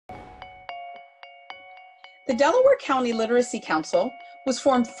The Delaware County Literacy Council was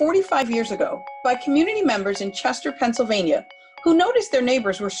formed 45 years ago by community members in Chester, Pennsylvania, who noticed their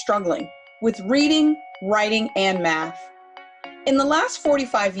neighbors were struggling with reading, writing, and math. In the last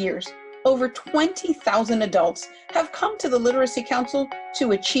 45 years, over 20,000 adults have come to the Literacy Council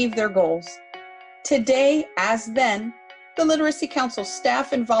to achieve their goals. Today, as then, the Literacy Council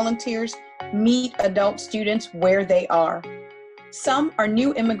staff and volunteers meet adult students where they are. Some are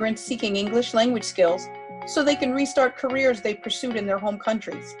new immigrants seeking English language skills so they can restart careers they pursued in their home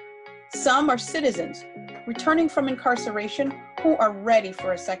countries. Some are citizens returning from incarceration who are ready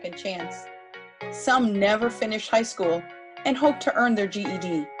for a second chance. Some never finished high school and hope to earn their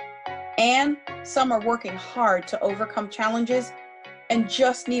GED. And some are working hard to overcome challenges and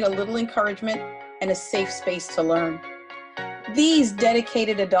just need a little encouragement and a safe space to learn. These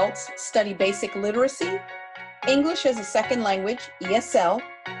dedicated adults study basic literacy, English as a second language, ESL,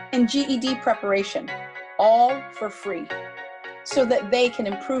 and GED preparation, all for free, so that they can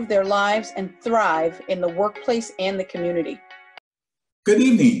improve their lives and thrive in the workplace and the community. Good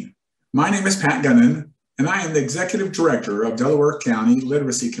evening. My name is Pat Gunnan, and I am the Executive Director of Delaware County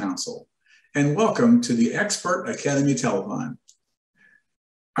Literacy Council, and welcome to the Expert Academy Telethon.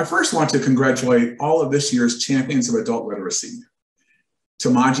 I first want to congratulate all of this year's champions of adult literacy.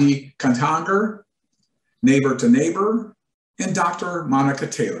 Tamaji Kantanger, Neighbor to Neighbor, and Dr. Monica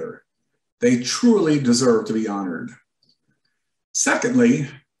Taylor. They truly deserve to be honored. Secondly,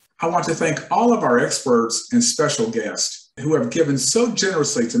 I want to thank all of our experts and special guests who have given so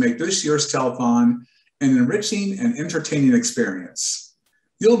generously to make this year's telethon an enriching and entertaining experience.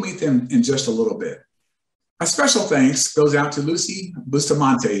 You'll meet them in just a little bit. A special thanks goes out to Lucy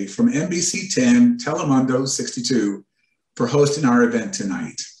Bustamante from NBC 10 Telemundo 62 for hosting our event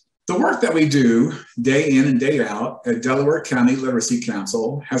tonight. The work that we do day in and day out at Delaware County Literacy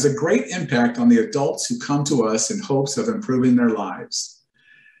Council has a great impact on the adults who come to us in hopes of improving their lives.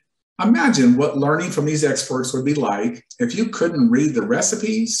 Imagine what learning from these experts would be like if you couldn't read the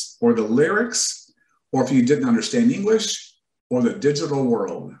recipes or the lyrics, or if you didn't understand English or the digital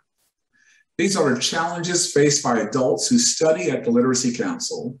world. These are challenges faced by adults who study at the Literacy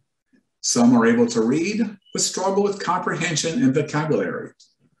Council. Some are able to read, but struggle with comprehension and vocabulary.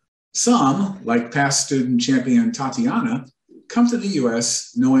 Some, like past student champion Tatiana, come to the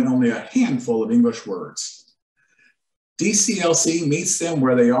U.S. knowing only a handful of English words. DCLC meets them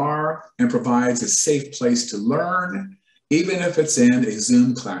where they are and provides a safe place to learn, even if it's in a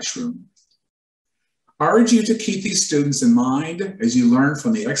Zoom classroom. I urge you to keep these students in mind as you learn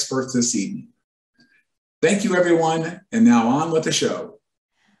from the experts this evening. Thank you, everyone, and now on with the show.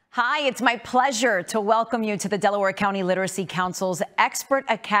 Hi, it's my pleasure to welcome you to the Delaware County Literacy Council's Expert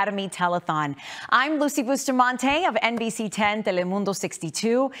Academy Telethon. I'm Lucy Bustamante of NBC 10 Telemundo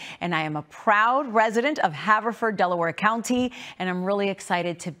 62, and I am a proud resident of Haverford, Delaware County, and I'm really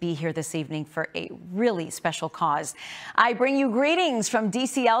excited to be here this evening for a really special cause. I bring you greetings from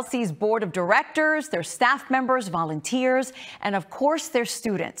DCLC's Board of Directors, their staff members, volunteers, and of course their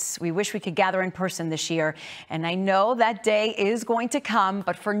students. We wish we could gather in person this year, and I know that day is going to come,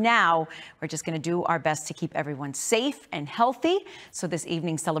 but for now, we're just going to do our best to keep everyone safe and healthy. So this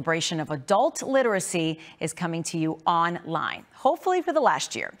evening's celebration of adult literacy is coming to you online, hopefully for the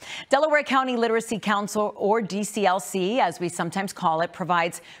last year. Delaware County Literacy Council, or DCLC, as we sometimes call it,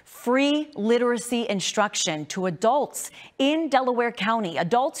 provides free literacy instruction to adults in Delaware County,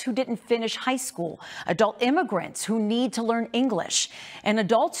 adults who didn't finish high school, adult immigrants who need to learn English, and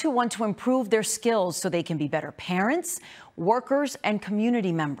adults who want to improve their skills so they can be better parents, workers, and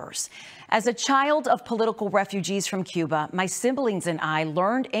community members. As a child of political refugees from Cuba, my siblings and I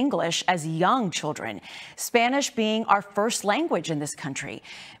learned English as young children, Spanish being our first language in this country.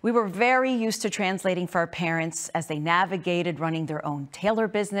 We were very used to translating for our parents as they navigated running their own tailor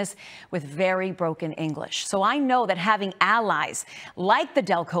business with very broken English. So I know that having allies like the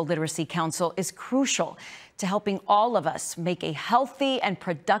Delco Literacy Council is crucial to helping all of us make a healthy and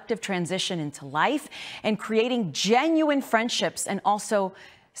productive transition into life and creating genuine friendships and also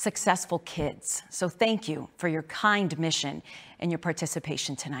successful kids. So thank you for your kind mission and your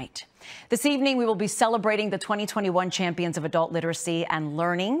participation tonight. This evening, we will be celebrating the 2021 champions of adult literacy and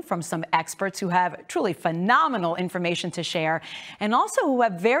learning from some experts who have truly phenomenal information to share and also who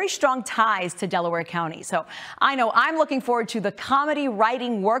have very strong ties to Delaware County. So I know I'm looking forward to the comedy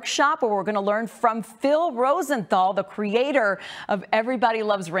writing workshop where we're going to learn from Phil Rosenthal, the creator of Everybody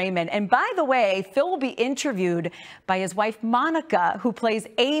Loves Raymond. And by the way, Phil will be interviewed by his wife, Monica, who plays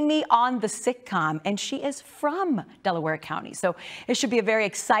Amy on the sitcom, and she is from Delaware County. So So it should be a very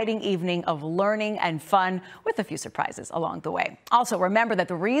exciting evening of learning and fun with a few surprises along the way. Also, remember that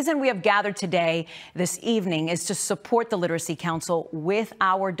the reason we have gathered today, this evening, is to support the Literacy Council with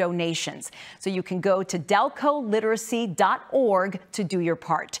our donations. So you can go to delcoliteracy.org to do your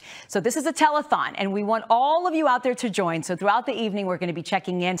part. So this is a telethon, and we want all of you out there to join. So throughout the evening, we're going to be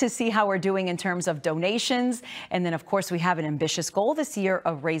checking in to see how we're doing in terms of donations. And then, of course, we have an ambitious goal this year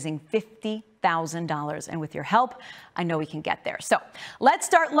of raising $50,000. And with your help, I know we can get there. So let's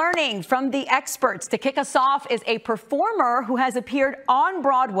start learning from the experts. To kick us off is a performer who has appeared on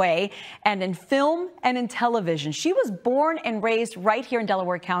Broadway and in film and in television. She was born and raised right here in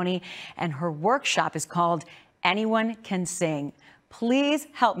Delaware County, and her workshop is called Anyone Can Sing. Please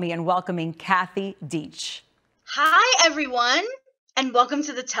help me in welcoming Kathy Deach. Hi, everyone, and welcome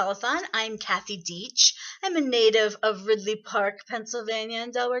to the telethon. I'm Kathy Deach. I'm a native of Ridley Park, Pennsylvania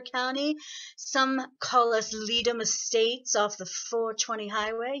in Delaware County. Some call us Leadham Estates off the 420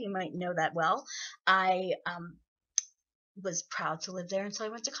 highway. You might know that well. I was proud to live there until I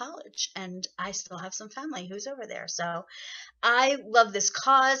went to college, and I still have some family who's over there. So I love this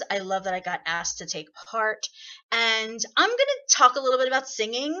cause. I love that I got asked to take part, and I'm going to talk a little bit about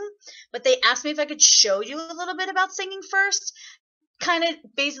singing, but they asked me if I could show you a little bit about singing first, kind of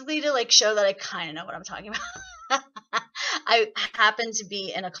basically to like show that I kind of know what I'm talking about. I happened to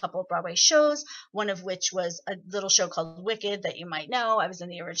be in a couple of Broadway shows, one of which was a little show called Wicked that you might know. I was in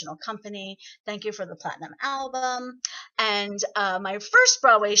the original company. Thank you for the platinum album. And my first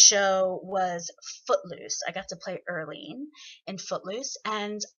Broadway show was Footloose. I got to play Earlene in Footloose,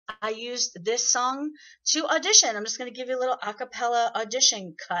 and I used this song to audition. I'm just going to give you a little a cappella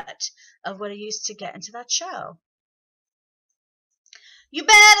audition cut of what I used to get into that show. You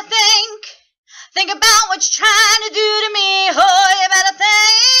better think about what you're trying to do to me. Oh, you better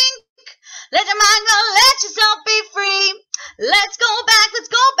think. Let your mind go, let yourself be free. Let's go back, let's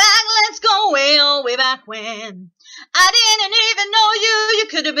go way, oh, way back when. I didn't even know you,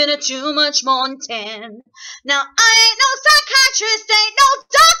 you could have been a too much more than 10. Now, I ain't no psychiatrist, ain't no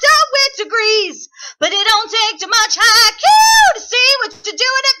doctor with degrees, but it don't take too much IQ to see what you're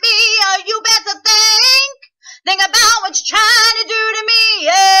doing to me. Oh, you better think about what you're trying to do to me.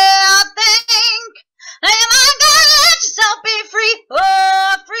 Yeah, think. Am I gonna let yourself be free?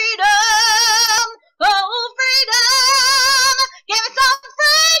 Oh, freedom. Oh, freedom. Give me some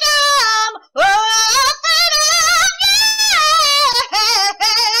freedom. Oh, freedom.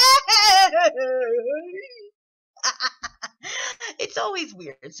 Yeah. It's always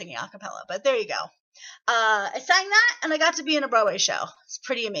weird singing a cappella, but there you go. I sang that, and I got to be in a Broadway show. It's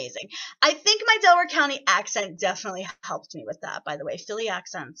pretty amazing. I think my Delaware County accent definitely helped me with that, by the way. Philly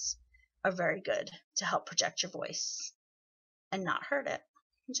accents are very good to help project your voice and not hurt it.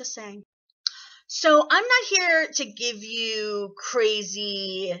 I'm just saying. So I'm not here to give you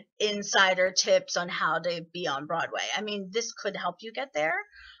crazy insider tips on how to be on Broadway. I mean, this could help you get there,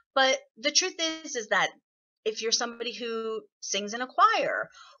 but the truth is that if you're somebody who sings in a choir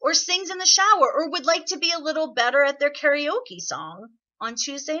or sings in the shower or would like to be a little better at their karaoke song on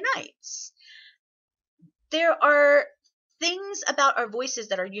Tuesday nights, there are things about our voices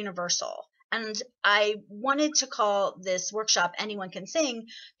that are universal. And I wanted to call this workshop Anyone Can Sing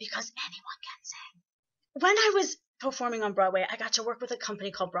because anyone can sing. When I was performing on Broadway, I got to work with a company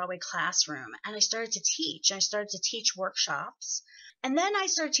called Broadway Classroom, and I started to teach. I started to teach workshops. And then I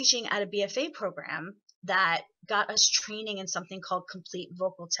started teaching at a BFA program that got us training in something called complete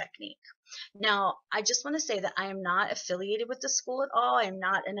vocal technique. Now, I just want to say that I am not affiliated with the school at all. I am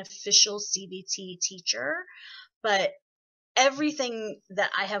not an official CVT teacher, but everything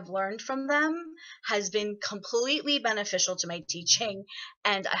that I have learned from them has been completely beneficial to my teaching,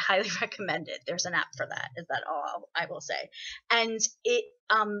 and I highly recommend it. There's an app for that. Is that all I will say? And it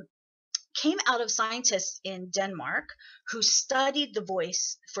came out of scientists in Denmark who studied the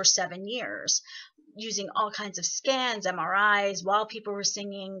voice for 7 years, using all kinds of scans, MRIs, while people were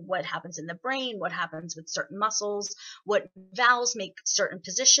singing, what happens in the brain, what happens with certain muscles, what vowels make certain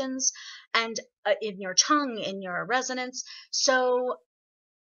positions, and in your tongue, in your resonance. So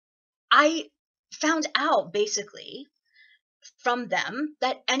I found out basically from them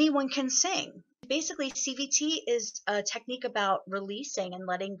that anyone can sing. Basically, CVT is a technique about releasing and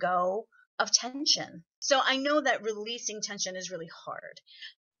letting go of tension. So I know that releasing tension is really hard,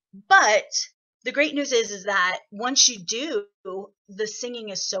 but the great news is that once you do, the singing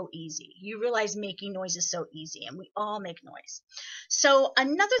is so easy. You realize making noise is so easy, and we all make noise. So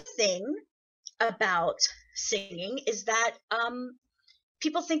another thing about singing is that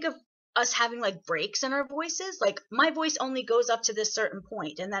people think of us having like breaks in our voices. Like my voice only goes up to this certain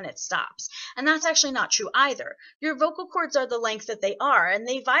point and then it stops. And that's actually not true either. Your vocal cords are the length that they are, and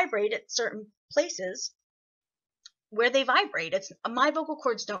they vibrate at certain places where they vibrate. My vocal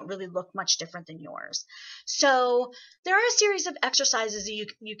cords don't really look much different than yours. So there are a series of exercises that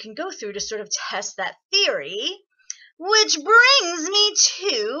you can go through to sort of test that theory. Which brings me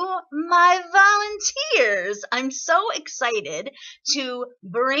to my volunteers. I'm so excited to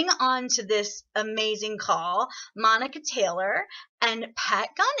bring on to this amazing call Monica Taylor and Pat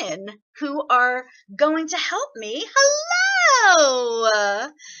Gunnan, who are going to help me.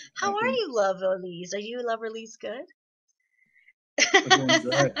 Hello! How are you, Loverlies? Are you Loverlies good?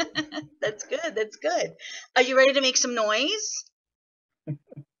 Good. That's good. That's good. Are you ready to make some noise?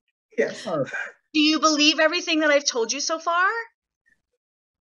 Yes, sir. Do you believe everything that I've told you so far?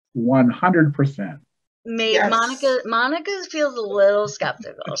 100%. Yes. Monica feels a little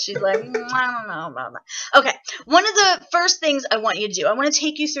skeptical. She's like, I don't know about that. Okay, one of the first things I want you to do, I want to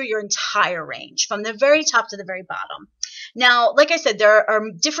take you through your entire range, from the very top to the very bottom. Now, like I said, there are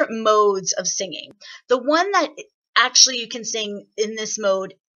different modes of singing. The one that actually you can sing in this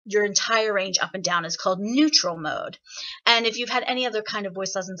mode your entire range up and down is called neutral mode. And if you've had any other kind of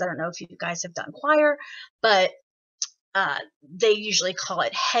voice lessons, I don't know if you guys have done choir, but they usually call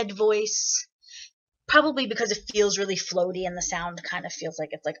it head voice, probably because it feels really floaty and the sound kind of feels like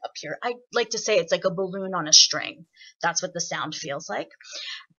it's like up here. I like to say it's like a balloon on a string. That's what the sound feels like.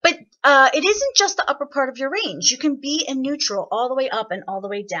 But it isn't just the upper part of your range. You can be in neutral all the way up and all the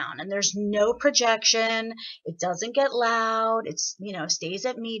way down, and there's no projection. It doesn't get loud. It's, stays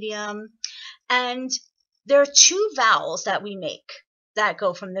at medium. And there are two vowels that we make that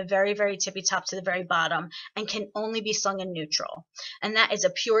go from the very, very tippy top to the very bottom and can only be sung in neutral. And that is a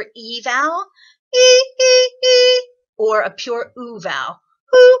pure E vowel, e, or a pure oo vowel,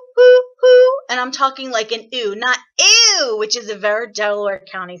 hoo, hoo, hoo. And I'm talking like an oo, not ew, which is a very Delaware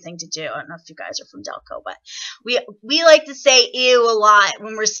County thing to do. I don't know if you guys are from Delco, but we like to say ew a lot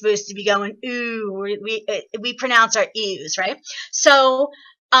when we're supposed to be going ooh. We pronounce our ews, right? So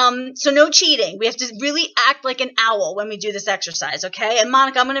no cheating. We have to really act like an owl when we do this exercise, okay? And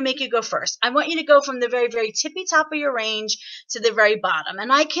Monica, I'm going to make you go first. I want you to go from the very, very tippy top of your range to the very bottom.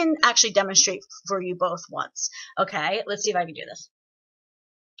 And I can actually demonstrate for you both once, okay? Let's see if I can do this.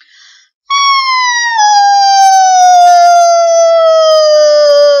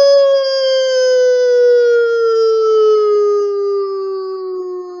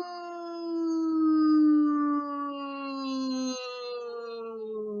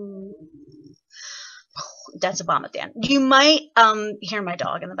 That's a bomb at the end. You might hear my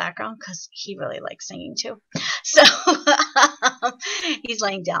dog in the background because he really likes singing too. So he's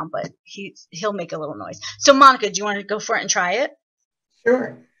laying down, but he'll make a little noise. So Monica, do you want to go for it and try it?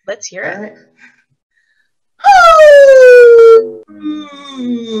 Sure. Let's hear it. All right.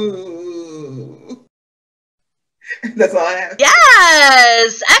 That's all I have.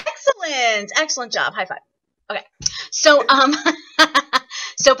 Yes! Excellent! Excellent job. High five. Okay. So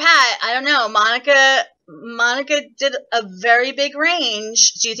so Pat, I don't know, Monica did a very big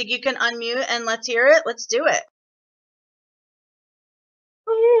range. Do you think you can unmute and let's hear it? Let's do it.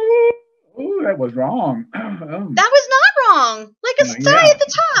 Oh, that was wrong. That was not wrong. Like a sigh at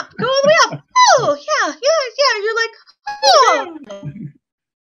the top. Go all the way up. Oh, yeah. You're like, oh.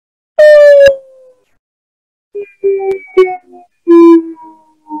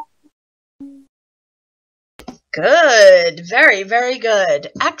 Good. Very, very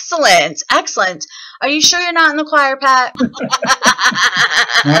good. Excellent. Are you sure you're not in the choir, Pat?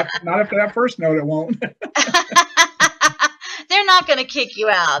 Not after that first note, it won't. They're not going to kick you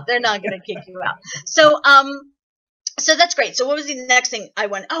out. So that's great. So what was the next thing I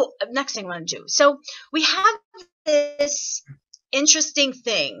want to do? So we have this interesting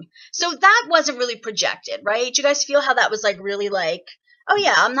thing. So that wasn't really projected, right? Do you guys feel how that was like really like, oh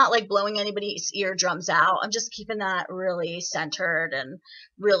yeah, I'm not like blowing anybody's eardrums out. I'm just keeping that really centered and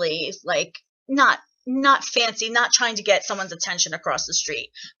really like not fancy, not trying to get someone's attention across the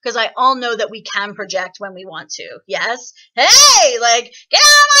street. Because I all know that we can project when we want to. Yes? Hey, like, get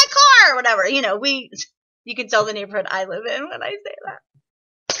out of my car, or whatever. You can tell the neighborhood I live in when I say that.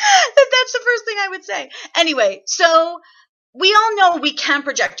 That's the first thing I would say. Anyway, so we all know we can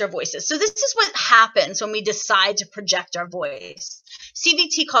project our voices. So this is what happens when we decide to project our voice.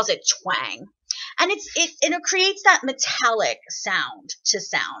 CVT calls it twang. And it creates that metallic sound,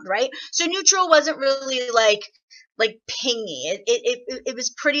 right? So neutral wasn't really like pingy. It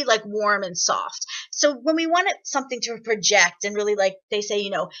was pretty like warm and soft. So when we wanted something to project and really like they say,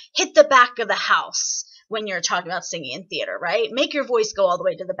 hit the back of the house, when you're talking about singing in theater, right? Make your voice go all the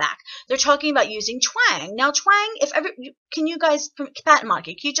way to the back. They're talking about using twang. Now, twang, can you guys, Pat and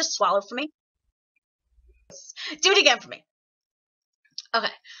Monica, can you just swallow for me? Do it again for me.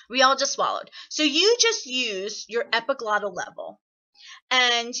 Okay, we all just swallowed. So you just use your epiglottal level.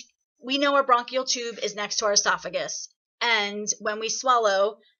 And we know our bronchial tube is next to our esophagus. And when we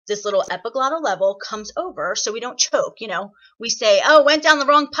swallow, this little epiglottal level comes over so we don't choke. You know, we say, oh, went down the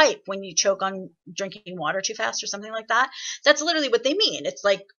wrong pipe when you choke on drinking water too fast or something like that. That's literally what they mean. It's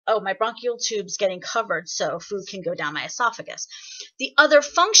like, oh, my bronchial tube's getting covered so food can go down my esophagus. The other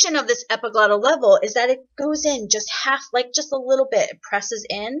function of this epiglottal level is that it goes in just just a little bit. It presses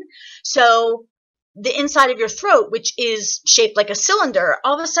in. So the inside of your throat, which is shaped like a cylinder,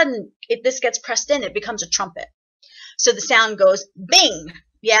 all of a sudden, this gets pressed in. It becomes a trumpet. So the sound goes bing.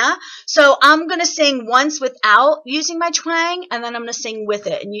 Yeah? So I'm going to sing once without using my twang, and then I'm going to sing with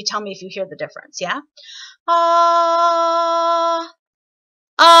it, and you tell me if you hear the difference, yeah? Ah,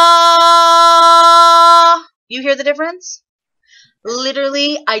 ah. You hear the difference?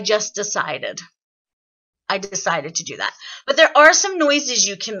 Literally, I just decided. I decided to do that. But there are some noises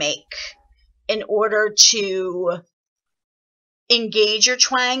you can make in order to engage your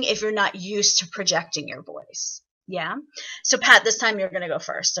twang if you're not used to projecting your voice. Yeah. So Pat, this time you're going to go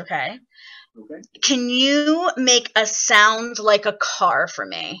first, okay? Okay. Can you make a sound like a car for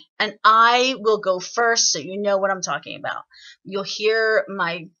me? And I will go first so you know what I'm talking about. You'll hear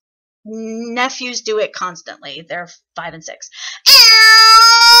my nephews do it constantly. They're 5 and 6.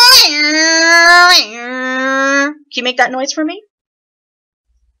 Can you make that noise for me?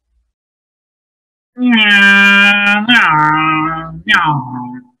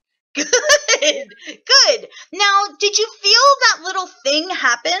 Good, good. Now, did you feel that little thing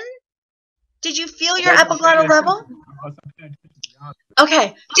happen? Did you feel your epiglottal level?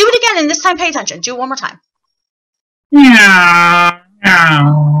 Okay, do it again, and this time pay attention. Do it one more time. Yeah,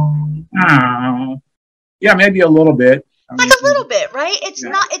 maybe a little bit. Like a little bit, right? It's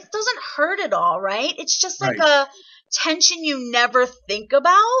not, it doesn't hurt at all, right? It's just like a tension you never think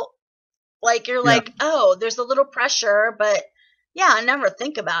about. Like you're like, oh, there's a little pressure, but yeah, I never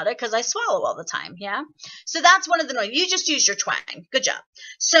think about it because I swallow all the time, yeah? So that's one of the noises. You just used your twang. Good job.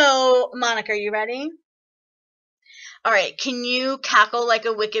 So, Monica, are you ready? All right, can you cackle like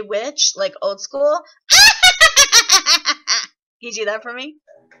a wicked witch, like old school? Can you do that for me?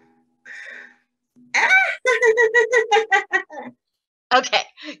 Okay,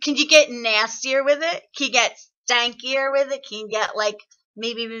 can you get nastier with it? Can you get stankier with it? Can you get like,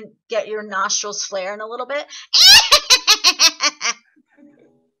 maybe even get your nostrils flaring a little bit?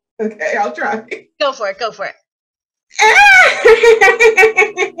 Okay, I'll try. Go for it. Go for it.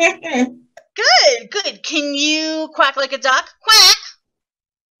 Good, good. Can you quack like a duck? Quack.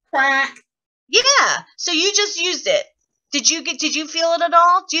 Quack. Yeah. So you just used it. Did you feel it at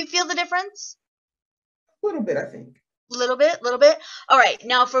all? Do you feel the difference? A little bit, I think. Little bit, little bit. All right.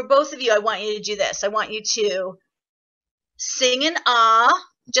 Now for both of you, I want you to do this. I want you to sing an ah,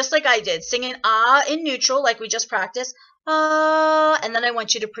 just like I did. Sing an ah in neutral, like we just practiced. Ah, and then I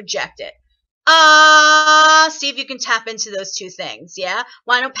want you to project it. Ah, see if you can tap into those two things. Yeah.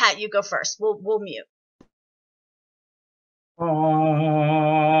 Why don't Pat, you go first? We'll mute.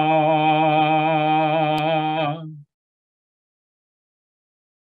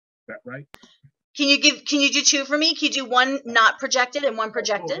 Is that right? Can you do two for me? Can you do one not projected and one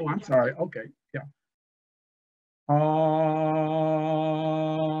projected? Oh, I'm sorry. Okay. Yeah.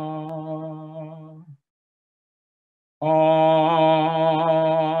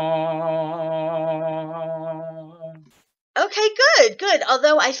 Okay, good, good.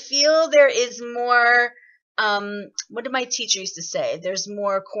 Although I feel there is more, what did my teacher used to say? There's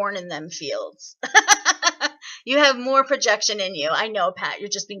more corn in them fields. You have more projection in you. I know, Pat, you're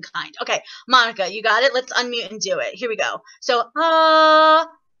just being kind. Okay, Monica, you got it? Let's unmute and do it. Here we go. So, and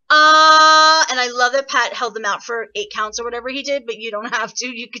I love that Pat held them out for 8 counts or whatever he did, but you don't have to.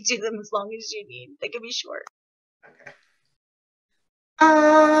 You could do them as long as you need. They can be short. Okay.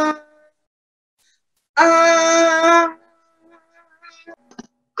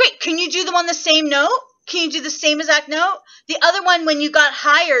 Great. Can you do them on the same note? Can you do the same exact note? The other one, when you got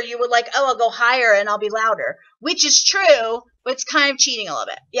higher, you were like, oh, I'll go higher and I'll be louder, which is true, but it's kind of cheating a little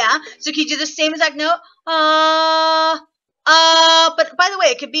bit. Yeah? So can you do the same exact note? But by the way,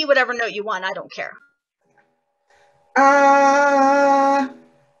 it could be whatever note you want. I don't care.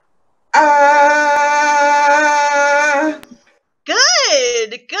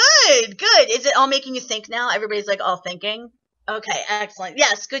 Good, good, good. Is it all making you think now? Everybody's like all thinking? Okay, excellent.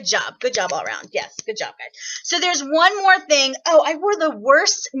 Yes, good job. Good job all around. Yes, good job, guys. So there's one more thing. Oh, I wore the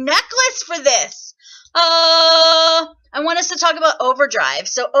worst necklace for this. I want us to talk about overdrive.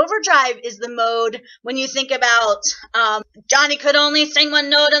 So overdrive is the mode when you think about Johnny could only sing one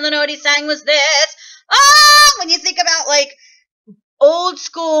note and the note he sang was this. When you think about like old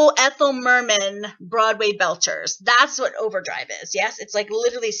school Ethel Merman Broadway belters. That's what overdrive is. Yes, it's like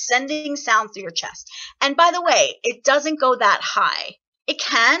literally sending sound through your chest. And by the way, it doesn't go that high. It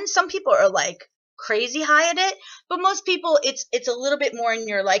can. Some people are like crazy high at it, but most people it's a little bit more in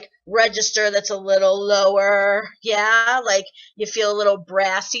your like register that's a little lower. Yeah, like you feel a little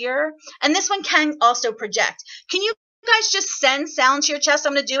brassier. And this one can also project. Can you guys just send sound to your chest?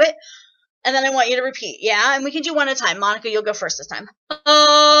 I'm going to do it. And then I want you to repeat, yeah? And we can do one at a time. Monica, you'll go first this time.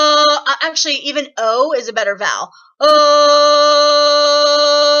 Actually, even O is a better vowel. Oh.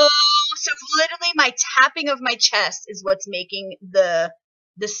 So literally my tapping of my chest is what's making the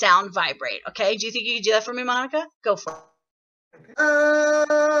sound vibrate, okay? Do you think you can do that for me, Monica? Go for it.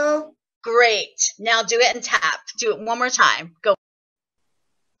 Oh. Great. Now do it and tap. Do it one more time. Go.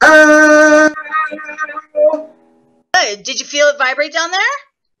 Good. Did you feel it vibrate down there?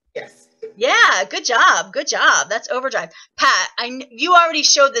 Yes. Yeah, good job. Good job. That's overdrive. Pat, you already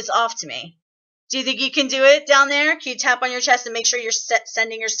showed this off to me. Do you think you can do it down there? Can you tap on your chest and make sure you're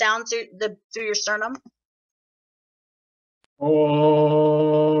sending your sound through your sternum?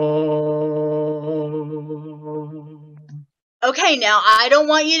 Okay, now I don't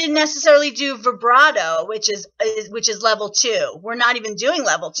want you to necessarily do vibrato, which is level 2. We're not even doing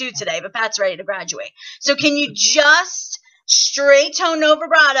level 2 today, but Pat's ready to graduate. So can you just straight tone, no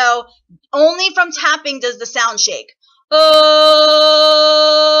vibrato? Only from tapping does the sound shake. Oh,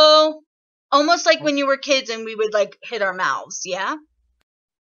 almost like when you were kids and we would like hit our mouths. Yeah.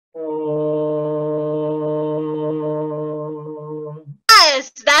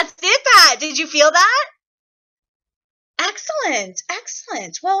 Yes, that's it, Pat. Did you feel that? Excellent,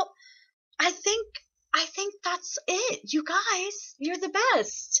 excellent. Well, I think that's it. You guys, you're the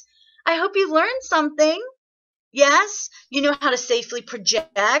best. I hope you learned something. Yes, you know how to safely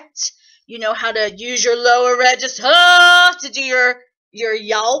project. You know how to use your lower register to do your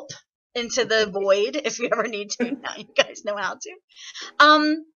yelp into the void if you ever need to. Now you guys know how to.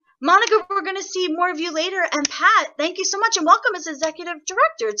 Monica, we're going to see more of you later. And Pat, thank you so much and welcome as Executive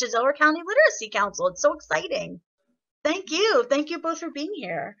Director to Delaware County Literacy Council. It's so exciting. Thank you. Thank you both for being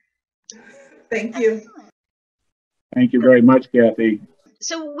here. Thank you. Excellent. Thank you very much, Kathy.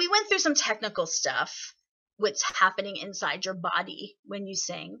 So we went through some technical stuff, what's happening inside your body when you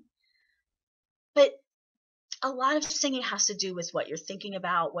sing. But a lot of singing has to do with what you're thinking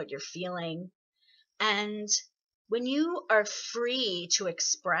about, what you're feeling. And when you are free to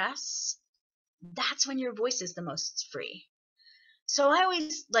express, that's when your voice is the most free. So I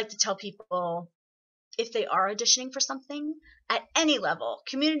always like to tell people, if they are auditioning for something at any level,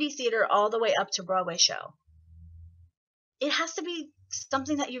 community theater all the way up to Broadway show, it has to be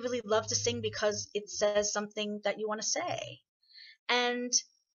something that you really love to sing because it says something that you want to say. And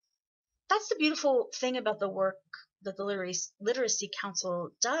that's the beautiful thing about the work that the Literacy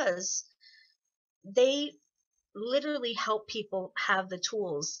Council does. They literally help people have the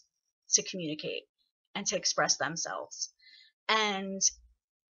tools to communicate and to express themselves. And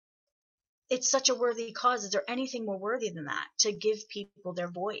it's such a worthy cause. Is there anything more worthy than that, to give people their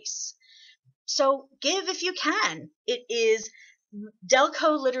voice? So give if you can. It is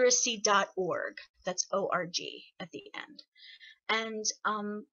delcoliteracy.org. That's O-R-G at the end. And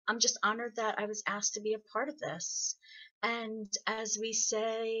I'm just honored that I was asked to be a part of this. And as we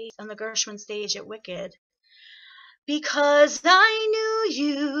say on the Gershwin stage at Wicked, because I knew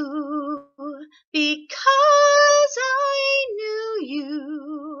you, because I knew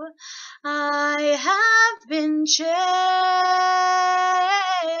you, I have been changed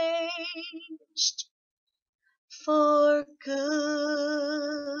for good.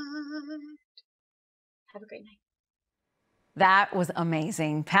 Have a great night. That was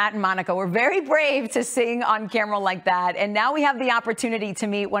amazing. Pat and Monica were very brave to sing on camera like that. And now we have the opportunity to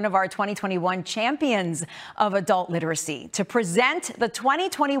meet one of our 2021 champions of adult literacy. To present the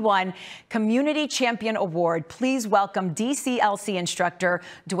 2021 Community Champion Award, please welcome DCLC instructor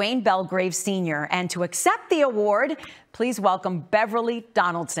Dwayne Belgrave Sr. And to accept the award, please welcome Beverly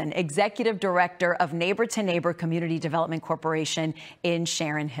Donaldson, Executive Director of Neighbor to Neighbor Community Development Corporation in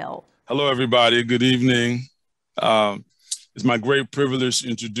Sharon Hill. Hello, everybody. Good evening. It's my great privilege to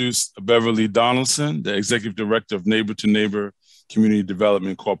introduce Beverly Donaldson, the Executive Director of Neighbor to Neighbor Community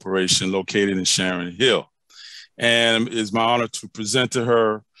Development Corporation located in Sharon Hill. And it's my honor to present to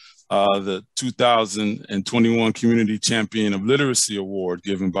her the 2021 Community Champion of Literacy Award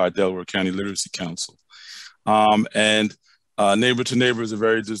given by Delaware County Literacy Council. Neighbor to Neighbor is a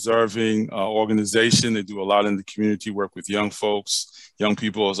very deserving organization. They do a lot in the community, work with young folks, young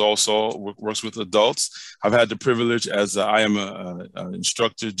people, as also works with adults. I've had the privilege, as I am an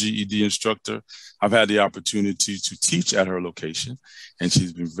instructor, GED instructor, I've had the opportunity to teach at her location, and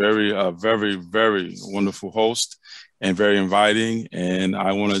she's been very, very wonderful host and very inviting. And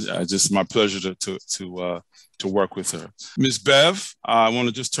I want to just my pleasure to work with her. Ms. Bev, I want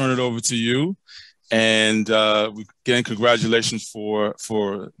to just turn it over to you. And again, congratulations for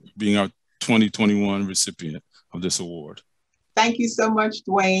being our 2021 recipient of this award. Thank you so much,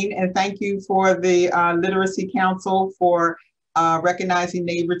 Dwayne, and thank you for the Literacy Council for recognizing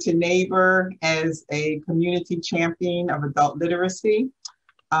Neighbor to Neighbor as a community champion of adult literacy.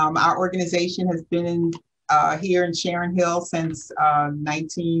 Our organization has been here in Sharon Hill since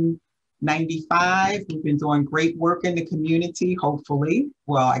 1995. We've been doing great work in the community, hopefully.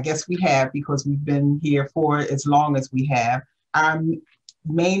 Well, I guess we have, because we've been here for as long as we have. Our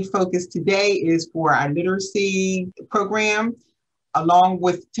main focus today is for our literacy program. Along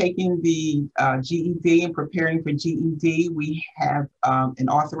with taking the GED and preparing for GED, we have an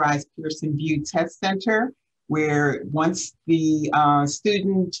authorized Pearson VUE test center where once the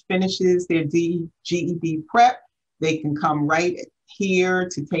student finishes their GED prep, they can come right here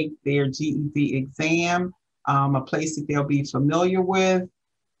to take their GED exam, a place that they'll be familiar with,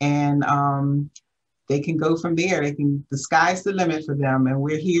 and they can go from there. The sky's the limit for them, and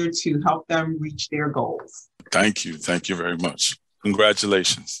we're here to help them reach their goals. Thank you very much.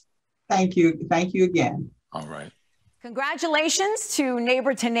 Congratulations. Thank you again. All right. Congratulations to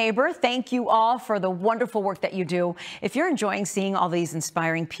Neighbor. Thank you all for the wonderful work that you do. If you're enjoying seeing all these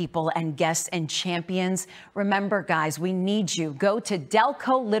inspiring people and guests and champions, remember, guys, we need you. Go to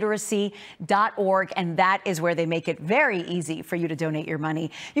delcoliteracy.org, and that is where they make it very easy for you to donate your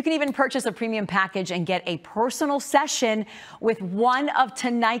money. You can even purchase a premium package and get a personal session with one of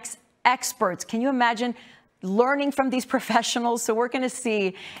tonight's experts. Can you imagine learning from these professionals? So we're going to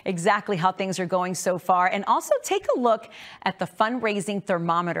see exactly how things are going so far, and also take a look at the fundraising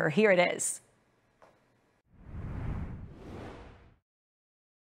thermometer. Here it is.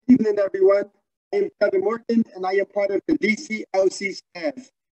 Good evening, everyone. I am Kevin Morgan, and I am part of the DCLC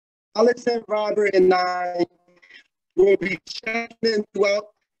staff. Alex and Robert and I will be checking in throughout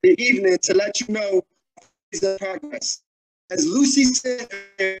the evening to let you know the progress. As Lucy said,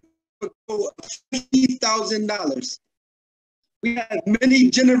 $50,000. We have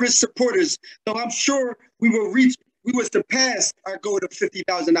many generous supporters, so I'm sure we will surpass our goal of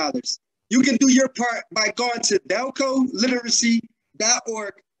 $50,000. You can do your part by going to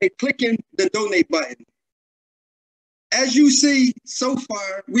delcoliteracy.org and clicking the donate button. As you see so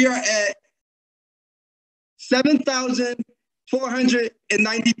far, we are at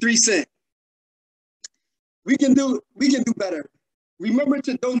 $7,493. We can do better. Remember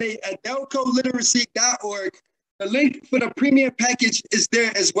to donate at delcoliteracy.org. The link for the premium package is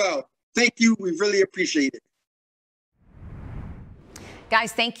there as well. Thank you. We really appreciate it.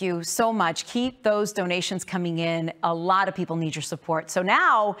 Guys, thank you so much. Keep those donations coming in. A lot of people need your support. So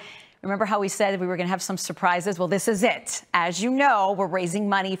now, remember how we said we were going to have some surprises? Well, this is it. As you know, we're raising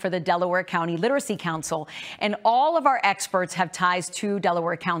money for the Delaware County Literacy Council, and all of our experts have ties to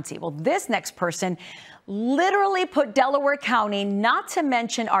Delaware County. Well, this next person literally put Delaware County, not to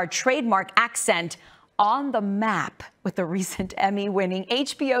mention our trademark accent, on the map with the recent Emmy-winning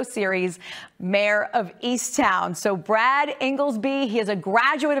HBO series, Mayor of Easttown. So Brad Inglesby, he is a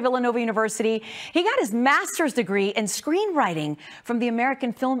graduate of Villanova University. He got his master's degree in screenwriting from the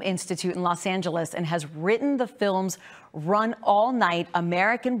American Film Institute in Los Angeles and has written the films Run All Night,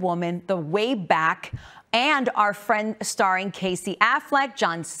 American Woman, The Way Back, and Our Friend, starring Casey Affleck,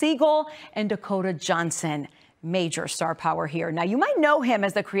 John Siegel, and Dakota Johnson. Major star power here. Now, you might know him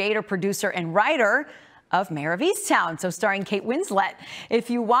as the creator, producer, and writer of Mayor of Easttown, so starring Kate Winslet. If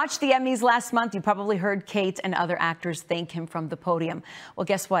you watched the Emmys last month, you probably heard Kate and other actors thank him from the podium. Well,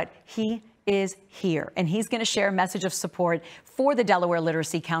 guess what? He is here, and he's going to share a message of support for the Delaware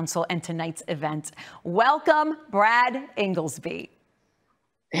Literacy Council and tonight's event. Welcome, Brad Inglesby.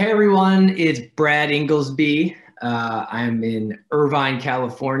 Hey everyone, it's Brad Inglesby. I'm in Irvine,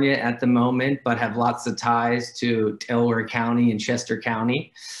 California at the moment, but have lots of ties to Delaware County and Chester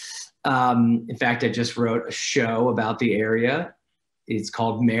County. In fact, I just wrote a show about the area. It's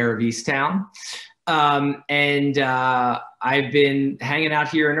called Mayor of Easttown. I've been hanging out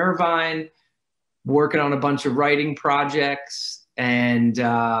here in Irvine, working on a bunch of writing projects, And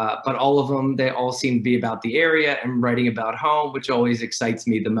but all of them, they all seem to be about the area and writing about home, which always excites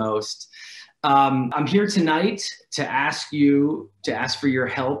me the most. I'm here tonight to ask for your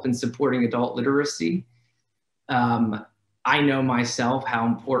help in supporting adult literacy. I know myself how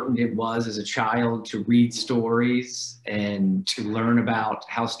important it was as a child to read stories and to learn about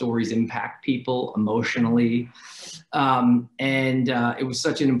how stories impact people emotionally. It was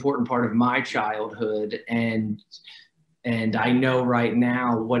such an important part of my childhood. And I know right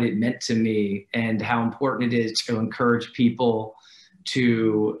now what it meant to me and how important it is to encourage people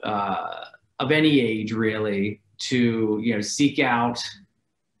to, of any age really, to seek out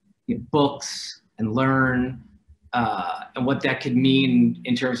books and learn, and what that could mean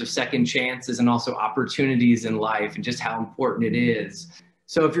in terms of second chances and also opportunities in life and just how important it is.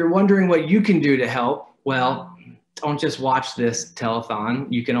 So if you're wondering what you can do to help, well, don't just watch this telethon.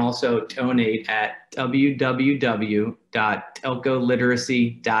 You can also donate at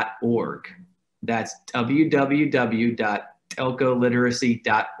www.telcoliteracy.org. That's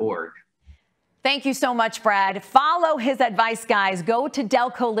www.telcoliteracy.org. Thank you so much, Brad. Follow his advice, guys. Go to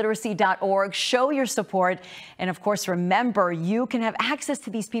delcoliteracy.org, show your support. And of course, remember, you can have access to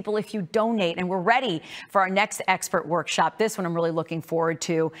these people if you donate. And we're ready for our next expert workshop. This one I'm really looking forward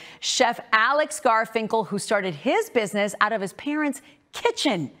to. Chef Alex Garfinkel, who started his business out of his parents'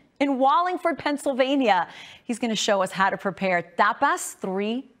 kitchen in Wallingford, Pennsylvania. He's going to show us how to prepare tapas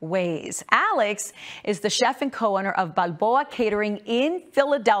 3 ways. Alex is the chef and co-owner of Balboa Catering in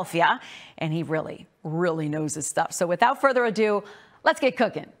Philadelphia, and he really, really knows his stuff. So without further ado, let's get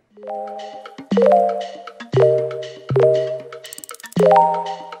cooking.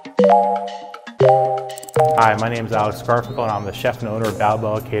 Hi, my name is Alex Garfinkel, and I'm the chef and owner of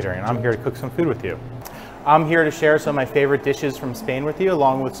Balboa Catering, and I'm here to cook some food with you. I'm here to share some of my favorite dishes from Spain with you,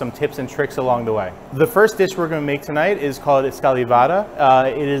 along with some tips and tricks along the way. The first dish we're going to make tonight is called escalivada.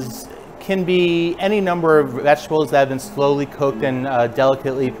 It can be any number of vegetables that have been slowly cooked and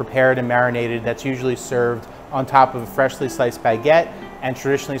delicately prepared and marinated. That's usually served on top of a freshly sliced baguette and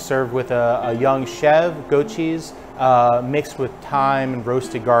traditionally served with a young chev, goat cheese, mixed with thyme and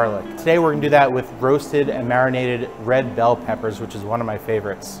roasted garlic. Today we're going to do that with roasted and marinated red bell peppers, which is one of my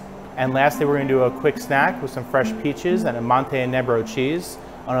favorites. And lastly, we're going to do a quick snack with some fresh peaches and a Montenegro cheese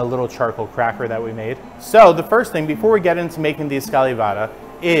on a little charcoal cracker that we made. So the first thing, before we get into making the escalivada,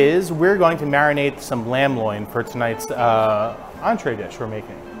 is we're going to marinate some lamb loin for tonight's entree dish we're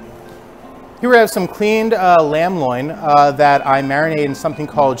making. Here we have some cleaned lamb loin that I marinated in something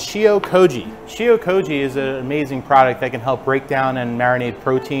called shio koji. Shio koji is an amazing product that can help break down and marinate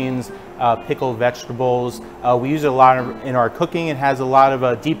proteins, pickled vegetables. We use it a lot in our cooking. It has a lot of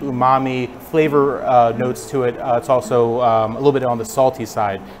deep umami flavor notes to it. It's also a little bit on the salty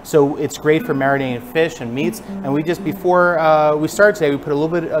side. So it's great for marinating fish and meats. And we just, before we start today, we put a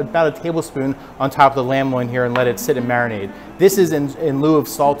little bit, about a tablespoon on top of the lamb loin here and let it sit and marinate. This is in lieu of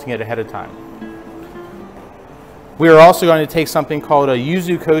salting it ahead of time. We are also going to take something called a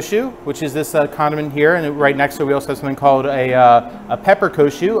yuzu koshu, which is this condiment here, and right next to it we also have something called a pepper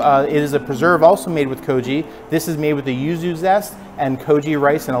koshu. It is a preserve also made with koji. This is made with the yuzu zest and koji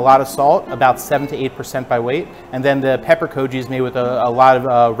rice and a lot of salt, about 7 to 8% by weight. And then the pepper koji is made with a lot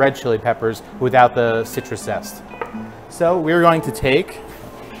of red chili peppers without the citrus zest. So we're going to take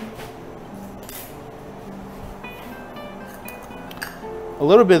a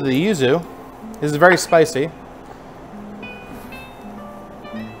little bit of the yuzu. This is very spicy.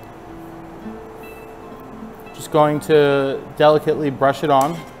 Going to delicately brush it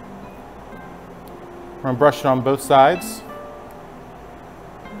on. We're going to brush it on both sides.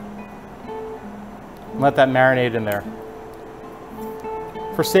 Let that marinate in there.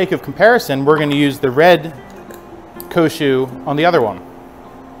 For sake of comparison, we're going to use the red koshu on the other one.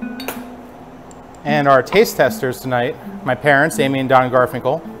 And our taste testers tonight, my parents, Amy and Don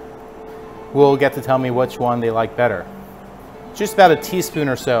Garfinkel, will get to tell me which one they like better. Just about a teaspoon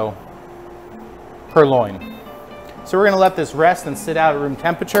or so per loin. So we're going to let this rest and sit out at room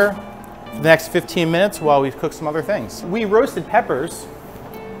temperature for the next 15 minutes while we cook some other things. We roasted peppers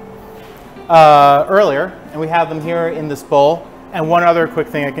earlier, and we have them here in this bowl. And one other quick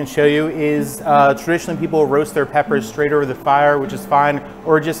thing I can show you is traditionally people roast their peppers straight over the fire, which is fine,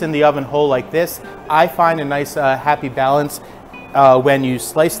 or just in the oven whole like this. I find a nice happy balance when you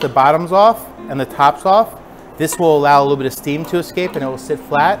slice the bottoms off and the tops off. This will allow a little bit of steam to escape and it will sit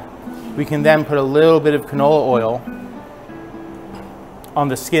flat. We can then put a little bit of canola oil on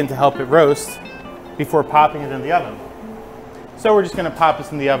the skin to help it roast before popping it in the oven. So we're just going to pop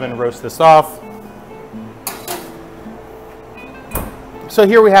this in the oven and roast this off. So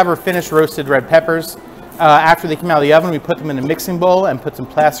here we have our finished roasted red peppers. After they come out of the oven, we put them in a mixing bowl and put some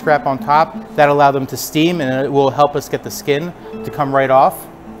plastic wrap on top. That'll allow them to steam, and it will help us get the skin to come right off.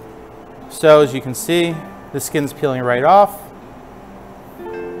 So as you can see, the skin's peeling right off.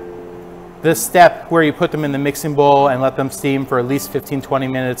 This step where you put them in the mixing bowl and let them steam for at least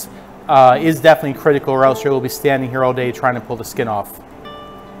 15-20 minutes is definitely critical, or else you'll be standing here all day trying to pull the skin off.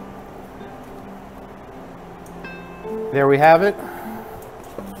 There we have it.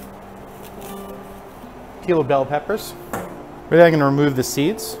 Kilo bell peppers. We're then going to remove the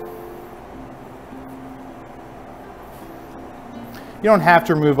seeds. You don't have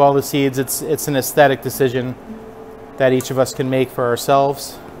to remove all the seeds. It's an aesthetic decision that each of us can make for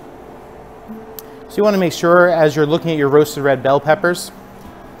ourselves. So you want to make sure, as you're looking at your roasted red bell peppers,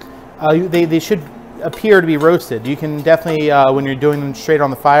 they should appear to be roasted. You can definitely, when you're doing them straight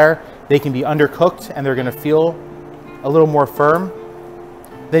on the fire, they can be undercooked and they're going to feel a little more firm.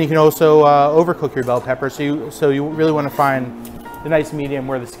 Then you can also overcook your bell pepper. So you really want to find the nice medium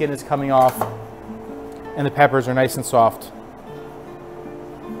where the skin is coming off and the peppers are nice and soft.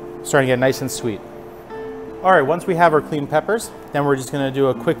 Starting to get nice and sweet. All right, once we have our clean peppers, then we're just going to do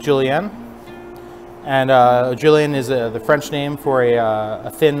a quick julienne. And julienne is the French name for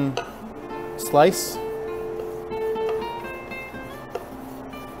a thin slice.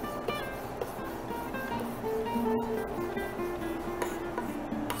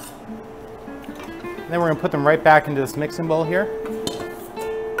 Then we're going to put them right back into this mixing bowl here.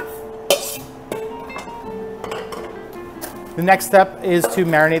 The next step is to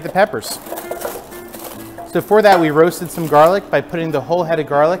marinate the peppers. So for that, we roasted some garlic by putting the whole head of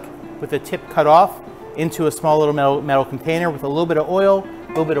garlic with the tip cut off into a small little metal container with a little bit of oil, a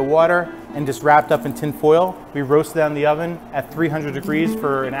little bit of water, and just wrapped up in tin foil. We roasted that in the oven at 300 degrees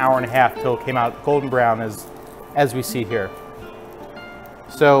for an hour and a half till it came out golden brown as we see here.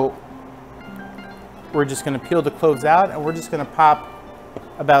 So we're just going to peel the cloves out, and we're just going to pop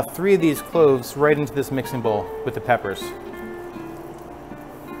about 3 of these cloves right into this mixing bowl with the peppers.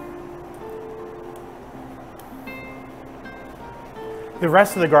 The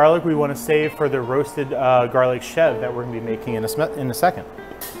rest of the garlic we want to save for the roasted garlic chev that we're going to be making in a second.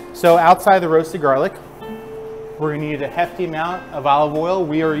 So outside the roasted garlic, we're going to need a hefty amount of olive oil.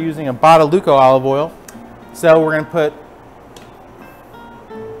 We are using a Badalucco olive oil. So we're going to put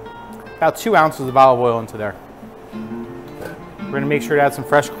about 2 ounces of olive oil into there. We're going to make sure to add some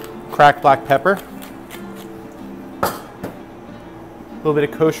fresh cracked black pepper, a little bit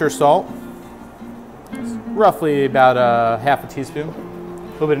of kosher salt, roughly about half a teaspoon,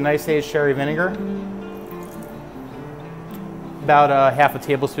 a little bit of nice aged sherry vinegar, about half a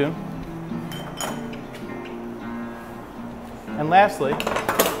tablespoon, and lastly,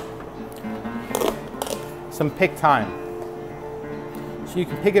 some picked thyme. So you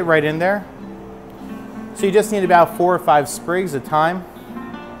can pick it right in there. So you just need about 4 or 5 sprigs of thyme.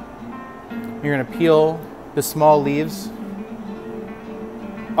 You're going to peel the small leaves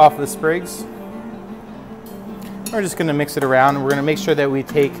off the sprigs. We're just going to mix it around, and we're going to make sure that we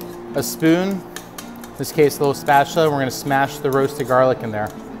take a spoon, in this case a little spatula, and we're going to smash the roasted garlic in there.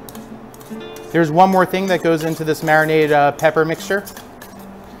 There's one more thing that goes into this marinated pepper mixture.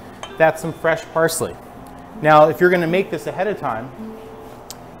 That's some fresh parsley. Now, if you're going to make this ahead of time,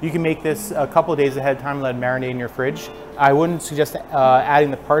 you can make this a couple of days ahead of time and let it marinate in your fridge. I wouldn't suggest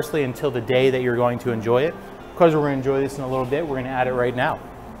adding the parsley until the day that you're going to enjoy it. Because we're going to enjoy this in a little bit, we're going to add it right now.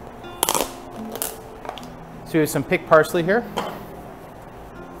 So we have some picked parsley here.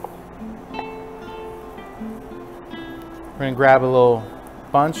 We're going to grab a little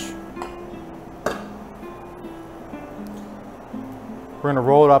bunch. We're going to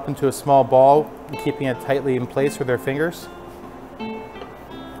roll it up into a small ball, keeping it tightly in place with our fingers.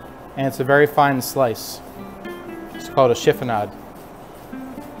 And it's a very fine slice. It's called a chiffonade.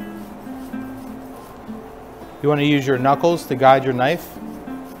 You want to use your knuckles to guide your knife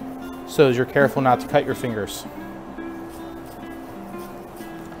so that you're careful not to cut your fingers.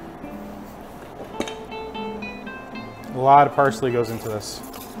 A lot of parsley goes into this.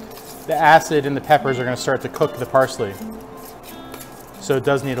 The acid in the peppers are going to start to cook the parsley, so it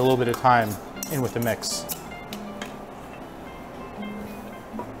does need a little bit of time in with the mix.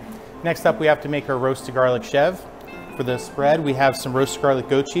 Next up, we have to make our roasted garlic chev. For the spread, we have some roasted garlic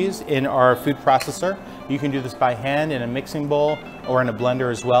goat cheese in our food processor. You can do this by hand in a mixing bowl or in a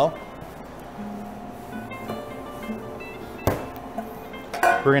blender as well.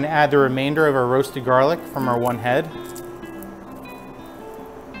 We're going to add the remainder of our roasted garlic from our one head.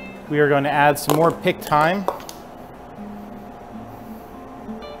 We are going to add some more picked thyme.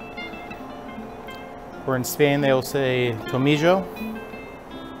 Or in Spain, they will say tomillo.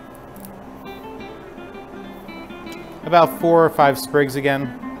 About 4 or 5 sprigs again.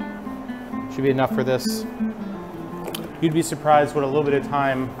 Should be enough for this. You'd be surprised what a little bit of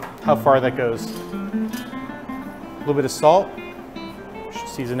time, how far that goes. A little bit of salt, should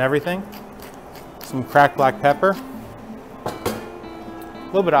season everything. Some cracked black pepper. A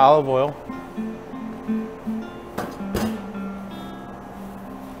little bit of olive oil.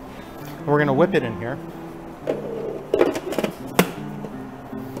 And we're gonna whip it in here.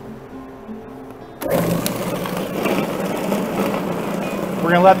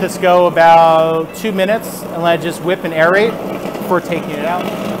 We're gonna let this go about 2 minutes and let it just whip and aerate before taking it out.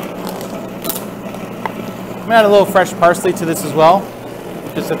 I'm gonna add a little fresh parsley to this as well,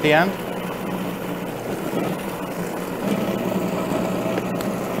 just at the end.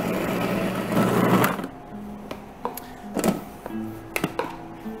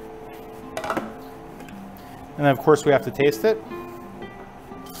 And then of course we have to taste it.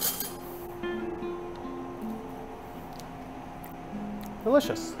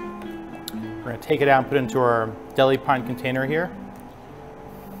 Delicious. We're going to take it out and put it into our deli pine container here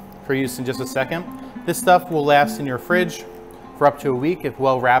for use in just a second. This stuff will last in your fridge for up to a week if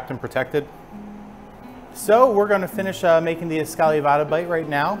well wrapped and protected. So we're going to finish making the escalivada bite right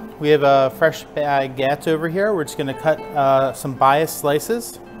now. We have a fresh baguette over here. We're just going to cut some bias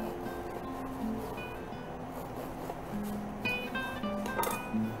slices.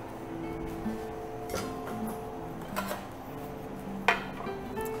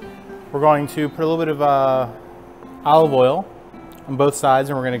 We're going to put a little bit of olive oil on both sides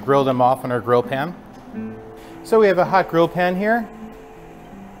and we're going to grill them off on our grill pan. So we have a hot grill pan here.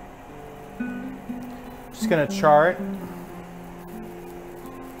 Just going to char it.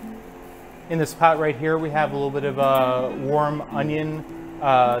 In this pot right here we have a little bit of warm onion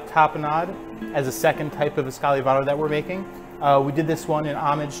tapenade as a second type of escalivada that we're making. We did this one in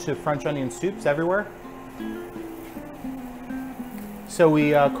homage to French onion soups everywhere. So we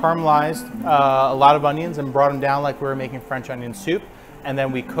caramelized a lot of onions and brought them down like we were making French onion soup. And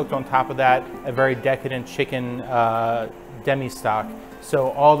then we cooked on top of that a very decadent chicken demi-stock.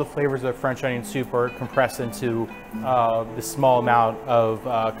 So all the flavors of French onion soup are compressed into this small amount of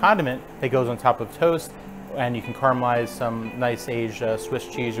condiment that goes on top of toast. And you can caramelize some nice aged Swiss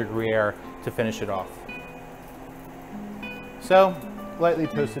cheese or Gruyere to finish it off. So lightly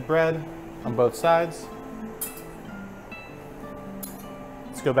toasted bread on both sides.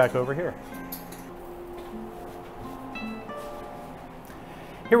 Let's go back over here.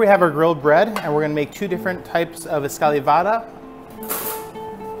 Here we have our grilled bread, and we're going to make 2 different types of escalivada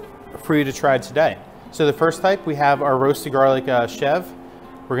for you to try today. So the first type, we have our roasted garlic chev.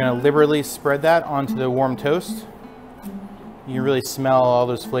 We're going to liberally spread that onto the warm toast. You can really smell all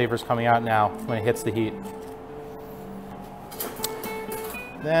those flavors coming out now when it hits the heat.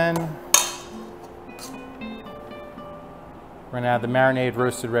 Then we're going to add the marinated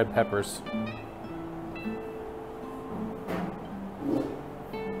roasted red peppers.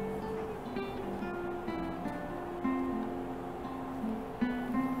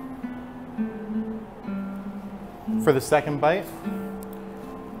 For the second bite,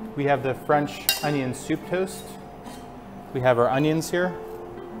 we have the French onion soup toast. We have our onions here,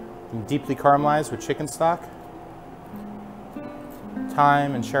 deeply caramelized with chicken stock,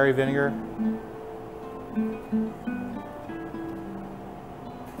 thyme and cherry vinegar.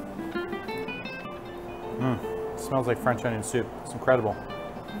 Smells like French onion soup. It's incredible.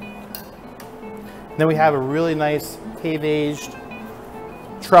 And then we have a really nice cave-aged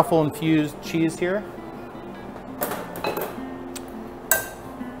truffle-infused cheese here.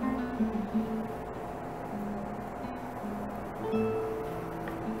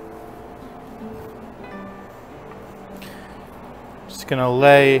 Just gonna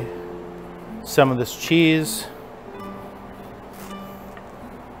lay some of this cheese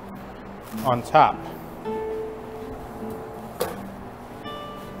on top.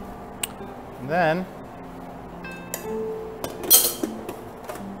 Then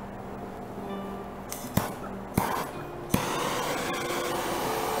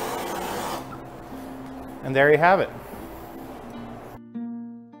and there you have it.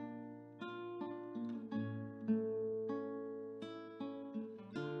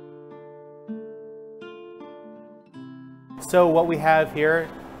 So what we have here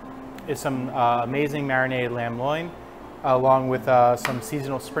is some amazing marinated lamb loin, along with some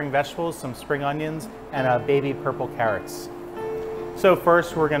seasonal spring vegetables, some spring onions, and baby purple carrots. So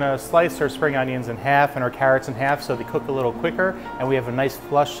first we're gonna slice our spring onions in half and our carrots in half so they cook a little quicker, and we have a nice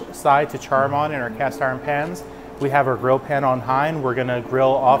flush side to char them on in our cast iron pans. We have our grill pan on high, and we're gonna grill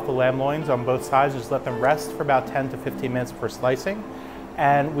off the lamb loins on both sides, just let them rest for about 10 to 15 minutes before slicing.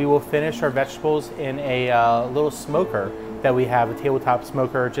 and we will finish our vegetables in a little smoker that we have, a tabletop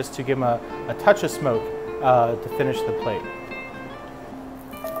smoker, just to give them a touch of smoke to finish the plate.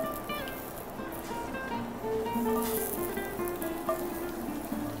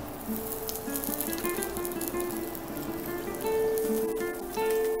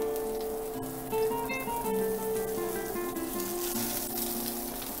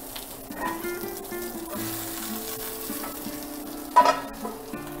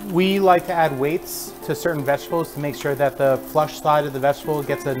 We like to add weights to certain vegetables to make sure that the flush side of the vegetable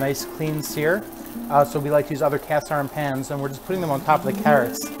gets a nice clean sear. So we like to use other cast iron pans, and we're just putting them on top of the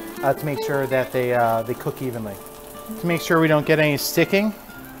carrots to make sure that they cook evenly. To make sure we don't get any sticking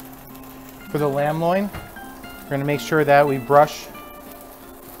for the lamb loin, we're going to make sure that we brush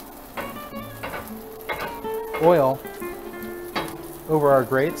oil over our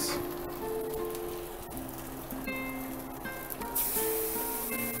grates.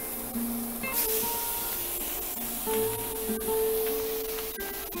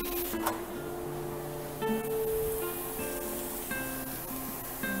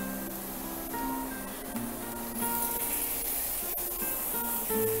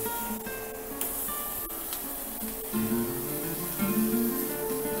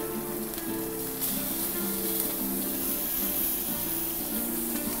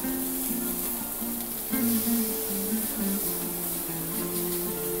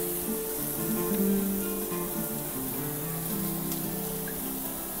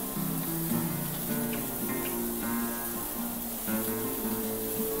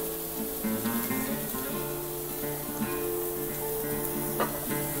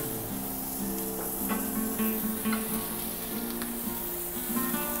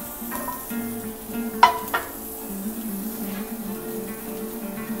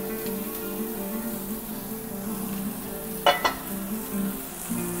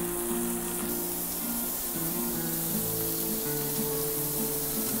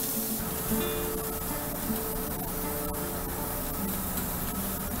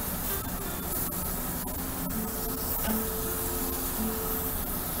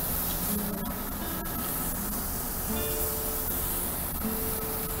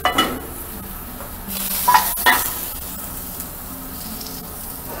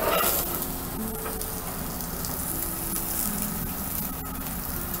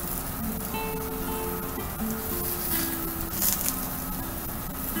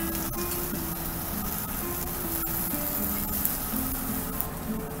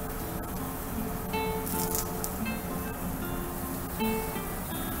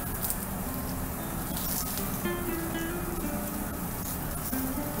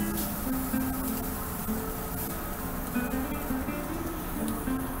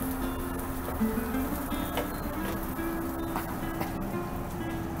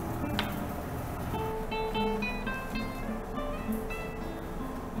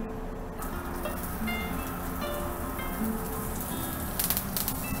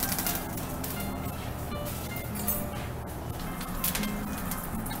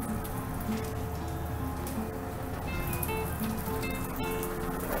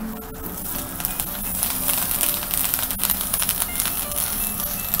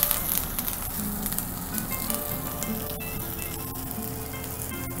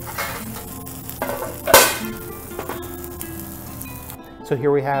 So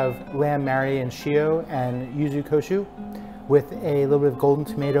here we have lamb marinated in shio and yuzu koshu with a little bit of golden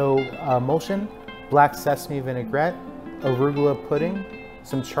tomato emulsion, black sesame vinaigrette, arugula pudding,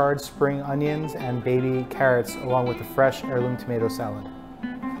 some charred spring onions, and baby carrots, along with a fresh heirloom tomato salad.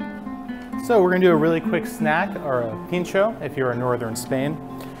 So we're gonna do a really quick snack, or a pincho, if you're in northern Spain.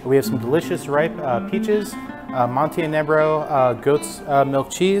 We have some delicious ripe peaches, Montenegro goat's milk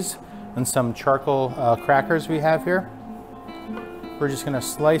cheese, and some charcoal crackers we have here. We're just gonna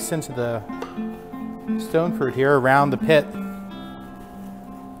slice into the stone fruit here around the pit. I'm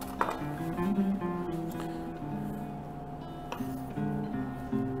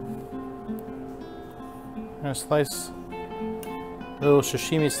gonna slice little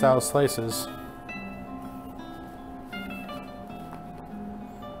sashimi style slices.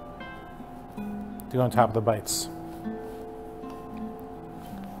 To go on top of the bites.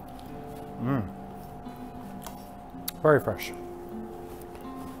 Very fresh.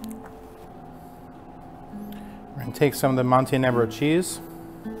 We're going to take some of the Montenegro cheese.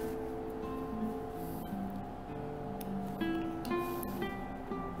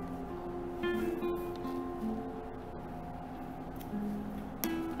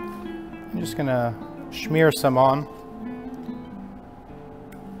 I'm just going to smear some on.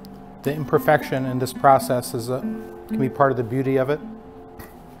 The imperfection in this process can be part of the beauty of it.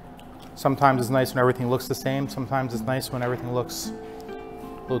 Sometimes it's nice when everything looks the same. Sometimes it's nice when everything looks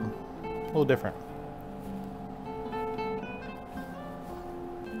a little different.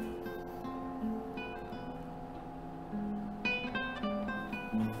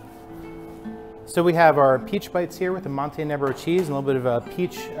 So we have our peach bites here with the Monte Negro cheese and a little bit of a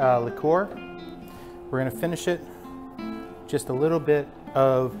peach liqueur. We're gonna finish it just a little bit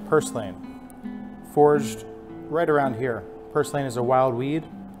of purslane, foraged right around here. Purslane is a wild weed.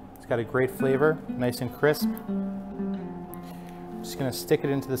 It's got a great flavor, nice and crisp. Just gonna stick it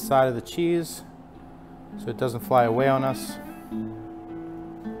into the side of the cheese so it doesn't fly away on us.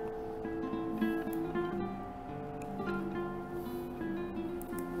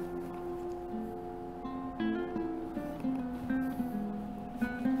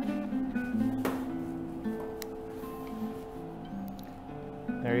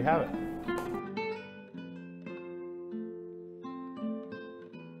 There you have it.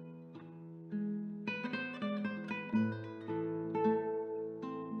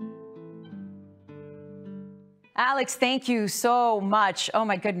 Alex, thank you so much. Oh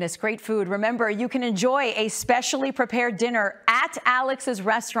my goodness, great food. Remember, you can enjoy a specially prepared dinner at Alex's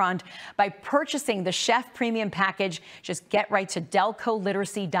restaurant by purchasing the Chef Premium Package. Just get right to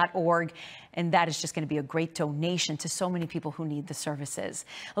delcoliteracy.org. And that is just going to be a great donation to so many people who need the services.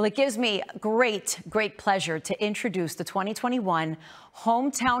 Well, it gives me great pleasure to introduce the 2021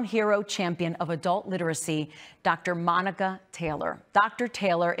 Hometown Hero Champion of Adult Literacy, Dr. Monica Taylor. Dr.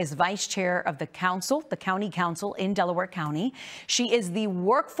 Taylor is Vice Chair of the Council, the County Council in Delaware County. She is the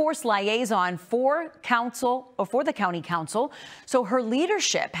Workforce Liaison for the County Council. So her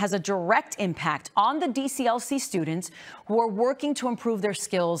leadership has a direct impact on the DCLC students who are working to improve their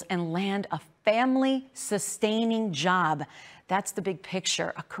skills and land a family-sustaining job. That's the big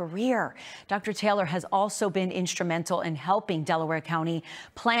picture, a career. Dr. Taylor has also been instrumental in helping Delaware County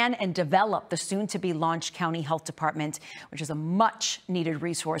plan and develop the soon-to-be-launched County Health Department, which is a much-needed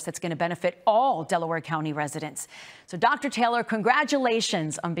resource that's going to benefit all Delaware County residents. So, Dr. Taylor,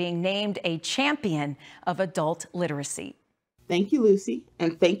 congratulations on being named a champion of adult literacy. Thank you, Lucy,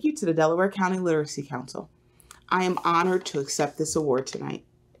 and thank you to the Delaware County Literacy Council. I am honored to accept this award tonight.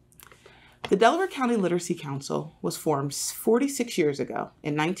 The Delaware County Literacy Council was formed 46 years ago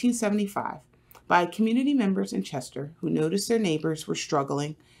in 1975 by community members in Chester who noticed their neighbors were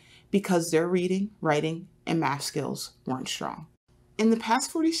struggling because their reading, writing, and math skills weren't strong. In the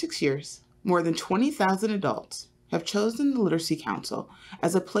past 46 years, more than 20,000 adults have chosen the Literacy Council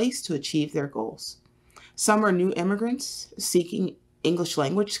as a place to achieve their goals. Some are new immigrants seeking English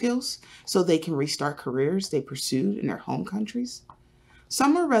language skills so they can restart careers they pursued in their home countries.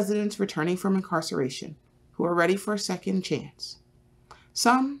 Some are residents returning from incarceration who are ready for a second chance.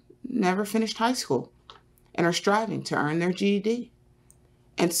 Some never finished high school and are striving to earn their GED.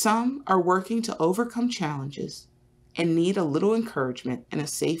 And some are working to overcome challenges and need a little encouragement and a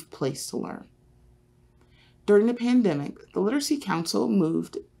safe place to learn. During the pandemic, the Literacy Council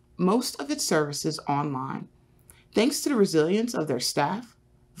moved most of its services online, thanks to the resilience of their staff,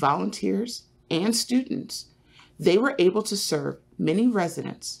 volunteers, and students. They were able to serve many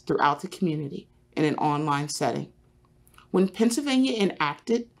residents throughout the community in an online setting. When Pennsylvania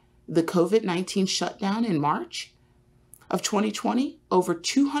enacted the COVID-19 shutdown in March of 2020, over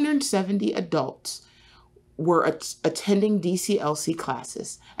 270 adults were attending DCLC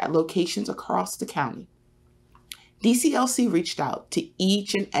classes at locations across the county. DCLC reached out to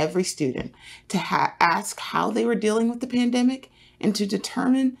each and every student to ask how they were dealing with the pandemic and to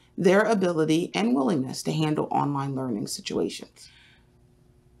determine their ability and willingness to handle online learning situations.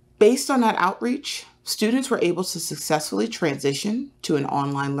 Based on that outreach, students were able to successfully transition to an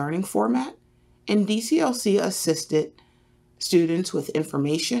online learning format, and DCLC assisted students with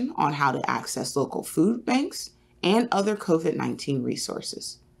information on how to access local food banks and other COVID-19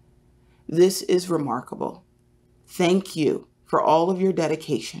 resources. This is remarkable. Thank you for all of your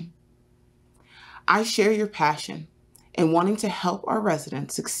dedication. I share your passion in wanting to help our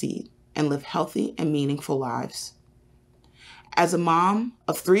residents succeed and live healthy and meaningful lives. As a mom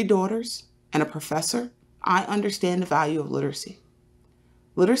of 3 daughters and a professor, I understand the value of literacy.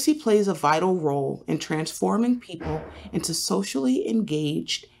 Literacy plays a vital role in transforming people into socially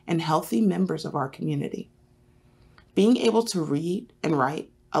engaged and healthy members of our community. Being able to read and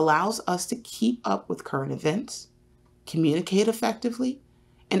write allows us to keep up with current events, communicate effectively,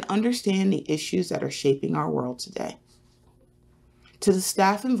 and understand the issues that are shaping our world today. To the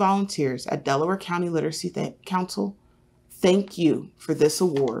staff and volunteers at Delaware County Literacy Council, thank you for this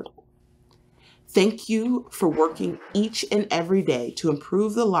award. Thank you for working each and every day to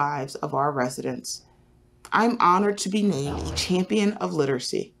improve the lives of our residents. I'm honored to be named a champion of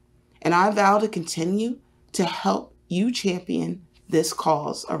literacy, and I vow to continue to help you champion this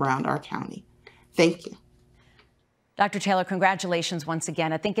cause around our county. Thank you. Dr. Taylor, congratulations once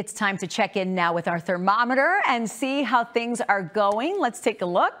again. I think it's time to check in now with our thermometer and see how things are going. Let's take a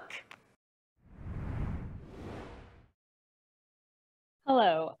look.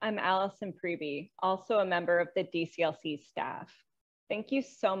 Hello, I'm Allison Preby, also a member of the DCLC staff. Thank you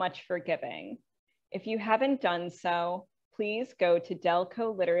so much for giving. If you haven't done so, please go to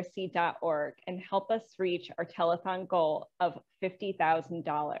delcoliteracy.org and help us reach our telethon goal of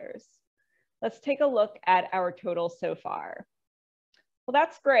 $50,000. Let's take a look at our total so far. Well,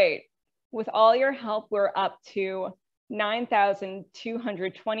 that's great. With all your help, we're up to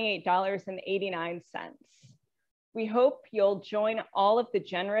 $9,228.89. We hope you'll join all of the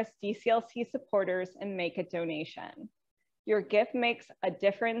generous DCLC supporters and make a donation. Your gift makes a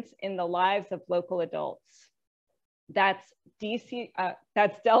difference in the lives of local adults. That's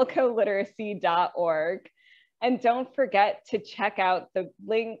delcoliteracy.org. And don't forget to check out the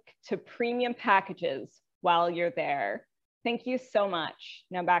link to premium packages while you're there. Thank you so much.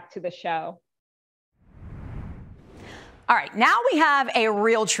 Now back to the show. All right, now we have a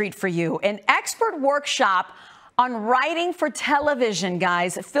real treat for you, an expert workshop on writing for television,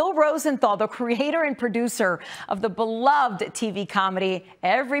 guys. Phil Rosenthal, the creator and producer of the beloved TV comedy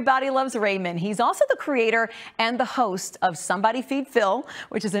Everybody Loves Raymond. He's also the creator and the host of Somebody Feed Phil,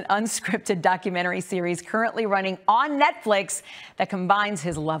 which is an unscripted documentary series currently running on Netflix that combines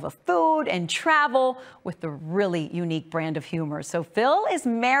his love of food and travel with the really unique brand of humor. So Phil is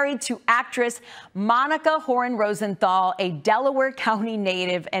married to actress Monica Horan Rosenthal, a Delaware County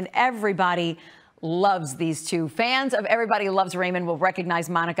native, and everybody loves these two. Fans of Everybody Loves Raymond will recognize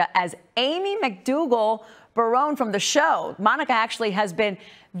Monica as Amy McDougal Barone from the show. Monica actually has been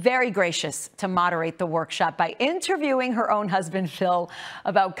very gracious to moderate the workshop by interviewing her own husband, Phil,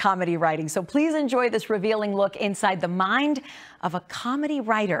 about comedy writing. So please enjoy this revealing look inside the mind of a comedy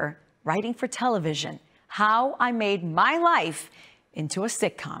writer writing for television, how I made my life into a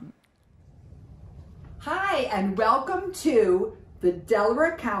sitcom. Hi, and welcome to the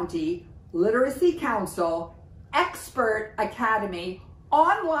Delaware County Literacy Council Expert Academy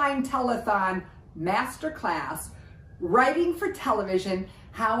Online Telethon Masterclass, Writing for Television,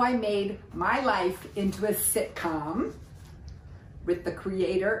 How I Made My Life into a Sitcom, with the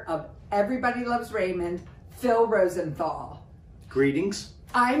creator of Everybody Loves Raymond, Phil Rosenthal. Greetings.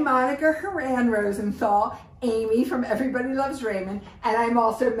 I'm Monica Horan Rosenthal, Amy from Everybody Loves Raymond, and I'm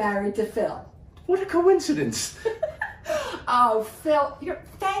also married to Phil. What a coincidence. Oh, Phil,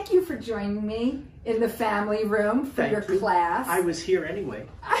 thank you for joining me in the family room for your class. I was here anyway.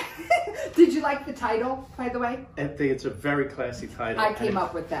 Did you like the title, by the way? I think it's a very classy title. I came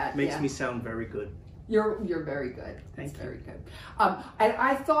up with that. Makes me sound very good. You're very good. Thank you. Very good. And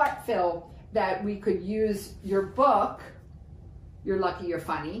I thought, Phil, that we could use your book, You're Lucky You're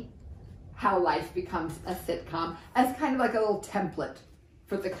Funny, How Life Becomes a Sitcom, as kind of like a little template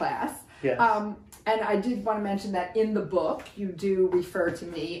for the class. Yes. And I did want to mention that in the book, you do refer to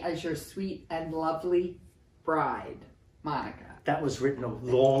me as your sweet and lovely bride, Monica. That was written a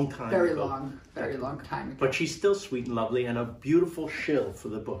long time ago. Very long time ago. But she's still sweet and lovely and a beautiful shill for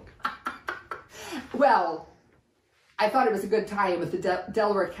the book. Well, I thought it was a good tie-in with the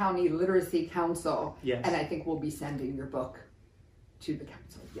Delaware County Literacy Council. Yes. And I think we'll be sending your book to the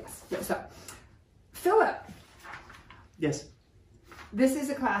council. Yes. So, Philip. Yes. This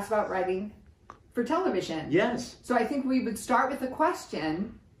is a class about writing for television. Yes. So I think we would start with the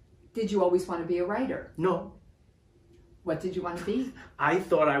question, did you always want to be a writer? No. What did you want to be? I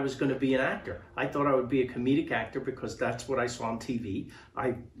thought I was going to be an actor. I thought I would be a comedic actor because that's what I saw on TV.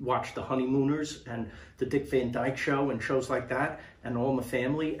 I watched The Honeymooners and the Dick Van Dyke Show and shows like that and All in the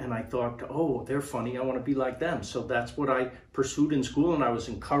Family, and I thought, oh, they're funny. I want to be like them. So that's what I pursued in school, and I was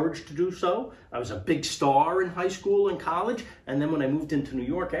encouraged to do so. I was a big star in high school and college, and then when I moved into New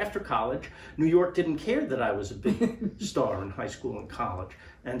York after college, New York didn't care that I was a big star in high school and college.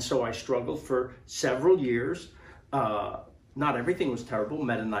 And so I struggled for several years. Not everything was terrible,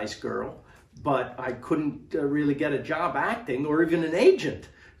 met a nice girl, but I couldn't really get a job acting or even an agent.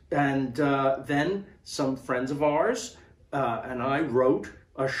 And then some friends of ours and I wrote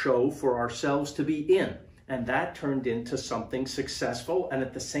a show for ourselves to be in. And that turned into something successful. And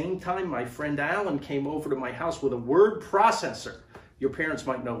at the same time, my friend Alan came over to my house with a word processor. Your parents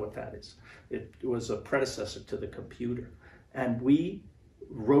might know what that is. It was a predecessor to the computer. And we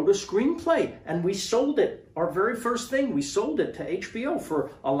wrote a screenplay and we sold it. Our very first thing, we sold it to HBO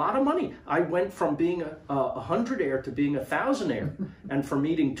for a lot of money. I went from being a 100-aire to being a 1,000-aire, and from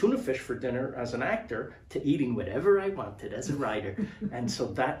eating tuna fish for dinner as an actor to eating whatever I wanted as a writer. And so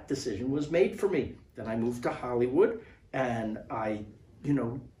that decision was made for me. Then I moved to Hollywood and I,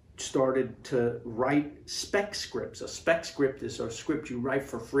 started to write spec scripts. A spec script is a script you write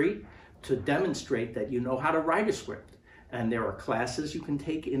for free to demonstrate that you know how to write a script. And there are classes you can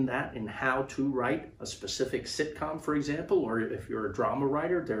take in how to write a specific sitcom, for example, or if you're a drama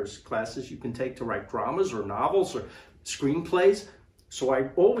writer, there's classes you can take to write dramas or novels or screenplays. So I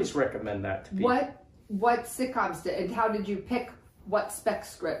always recommend that to people. What sitcoms did, and how did you pick what spec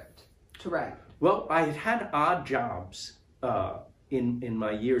script to write? Well, I had odd jobs in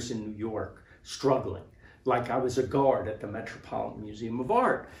my years in New York, struggling. Like I was a guard at the Metropolitan Museum of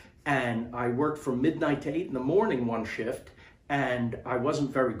Art, and I worked from midnight to 8 in the morning one shift, and I wasn't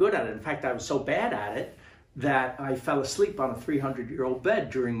very good at it. In fact, I was so bad at it that I fell asleep on a 300-year-old bed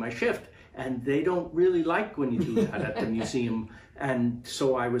during my shift, and they don't really like when you do that at the museum. And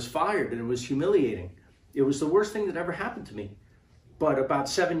so I was fired, and it was humiliating. It was the worst thing that ever happened to me. But about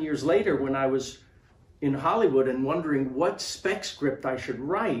 7 years later, when I was in Hollywood and wondering what spec script I should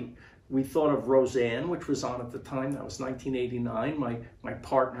write, we thought of Roseanne, which was on at the time. That was 1989, my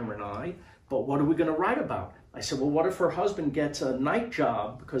partner and I. But what are we going to write about? I said, well, what if her husband gets a night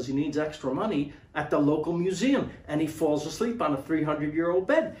job because he needs extra money at the local museum and he falls asleep on a 300-year-old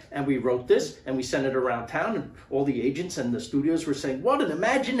bed? And we wrote this and we sent it around town, and all the agents and the studios were saying, what an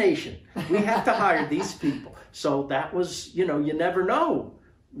imagination. We have to hire these people. So that was, you never know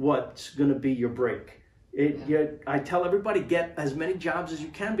what's going to be your break. I tell everybody, get as many jobs as you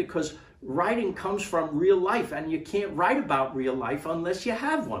can, because writing comes from real life, and you can't write about real life unless you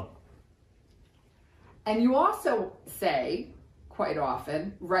have one. And you also say, quite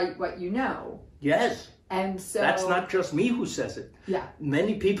often, write what you know. Yes. And so... That's not just me who says it. Yeah.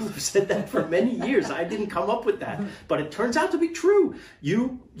 Many people have said that for many years. I didn't come up with that. But it turns out to be true.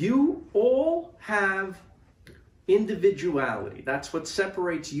 You all have individuality. That's what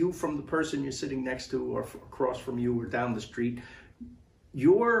separates you from the person you're sitting next to or across from you or down the street.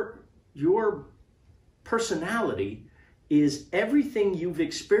 Your personality is everything you've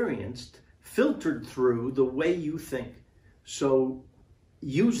experienced filtered through the way you think. So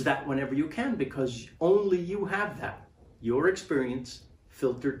use that whenever you can, because only you have that. Your experience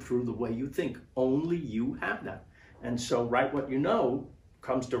filtered through the way you think. Only you have that. And so write what you know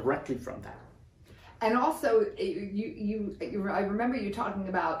comes directly from that. And also, I remember you talking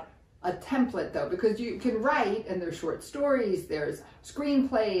about a template, though, because you can write, and there's short stories, there's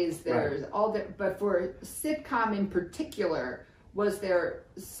screenplays, there's all that. But for sitcom in particular, was there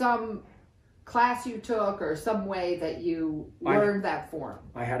some class you took or some way that you learned that form?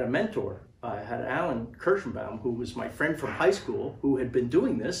 I had a mentor. I had Alan Kirschenbaum, who was my friend from high school, who had been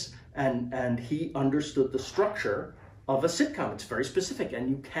doing this, and he understood the structure of a sitcom. It's very specific, and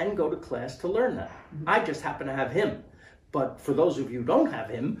you can go to class to learn that. I just happen to have him. But for those of you who don't have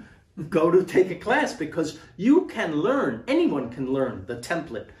him, go to take a class, because you can learn, anyone can learn the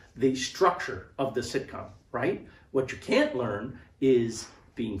template, the structure of the sitcom, right? What you can't learn is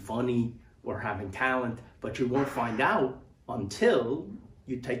being funny or having talent, but you won't find out until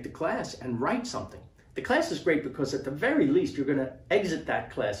you take the class and write something. The class is great because at the very least, you're going to exit that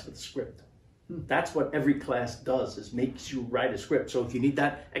class with a script. That's what every class does, is makes you write a script. So if you need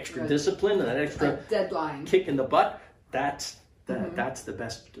that extra discipline and that extra deadline kick in the butt, that's the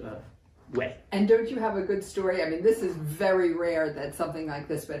best way. And don't you have a good story? I mean, this is very rare that something like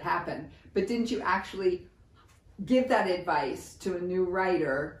this would happen, but didn't you actually give that advice to a new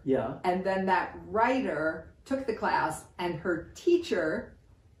writer? Yeah. And then that writer took the class, and her teacher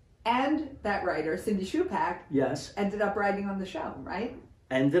and that writer, Cindy Shupak, yes, ended up writing on the show, right?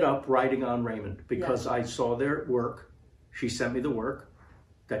 Ended up writing on Raymond, because I saw their work. She sent me the work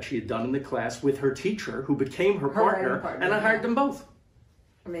that she had done in the class with her teacher, who became her partner, and I hired them both.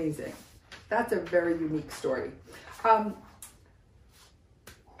 Amazing. That's a very unique story.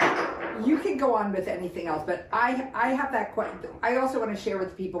 You can go on with anything else, but I have that question. I also want to share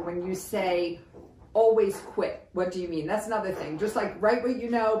with people, when you say always quit, what do you mean? That's another thing. Just like write what you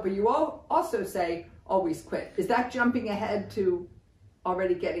know, but you also say always quit. Is that jumping ahead to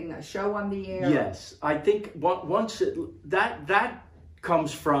already getting a show on the air? Yes, I think once that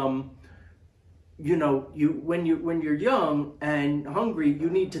comes from, when you're young and hungry, you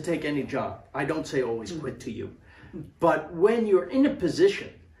need to take any job. I don't say always quit to you, but when you're in a position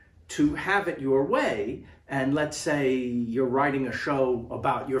to have it your way, and let's say you're writing a show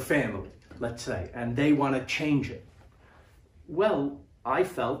about your family, let's say, and they want to change it. Well, I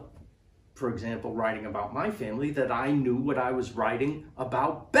felt, for example, writing about my family, that I knew what I was writing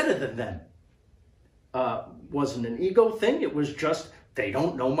about better than them. Wasn't an ego thing. It was just, they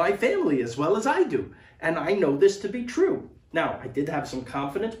don't know my family as well as I do. And I know this to be true. Now, I did have some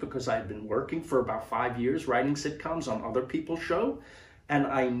confidence because I had been working for about 5 years writing sitcoms on other people's show. And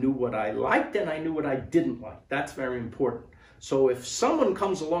I knew what I liked and I knew what I didn't like. That's very important. So if someone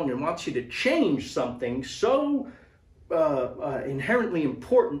comes along and wants you to change something so inherently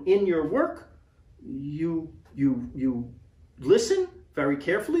important in your work, you listen very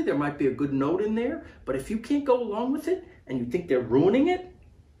carefully. There might be a good note in there, but if you can't go along with it and you think they're ruining it,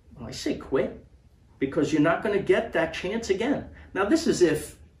 well, I say quit, because you're not going to get that chance again. Now, this is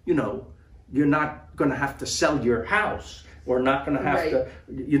if, you know, you're not going to have to sell your house or not going to have to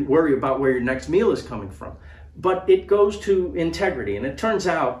worry about where your next meal is coming from. But it goes to integrity, and it turns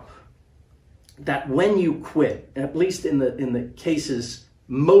out that when you quit, at least in the cases,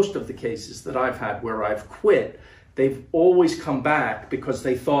 most of the cases that I've had where I've quit, they've always come back because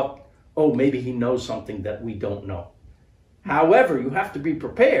they thought, oh, maybe he knows something that we don't know. However, you have to be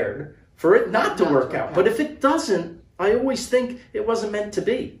prepared for it not to work out. But if it doesn't, I always think it wasn't meant to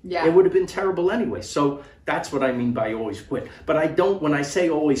be. Yeah. It would have been terrible anyway. So that's what I mean by always quit. But I don't, when I say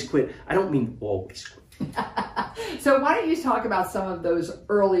always quit, I don't mean always quit. So why don't you talk about some of those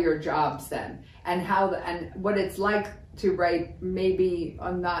earlier jobs then, and how and what it's like to write maybe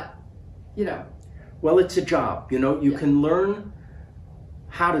on not, you know. Well, it's a job, you know. You can learn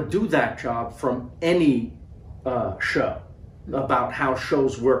how to do that job from any show, about how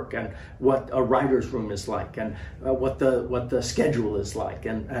shows work and what a writer's room is like, and what the schedule is like,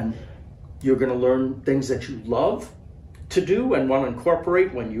 and you're going to learn things that you love to do and want to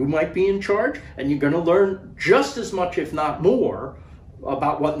incorporate when you might be in charge, and you're going to learn just as much, if not more,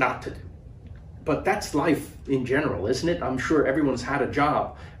 about what not to do. But that's life in general, isn't it? I'm sure everyone's had a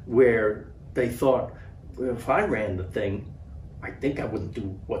job where they thought, well, if I ran the thing, I think I wouldn't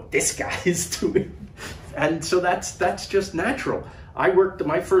do what this guy is doing. And so that's just natural.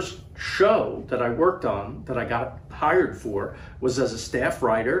 My first show that I worked on, that I got hired for, was as a staff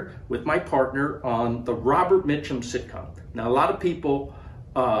writer with my partner on the Robert Mitchum sitcom. Now, a lot of people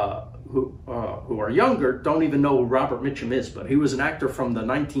who are younger don't even know who Robert Mitchum is, but he was an actor from the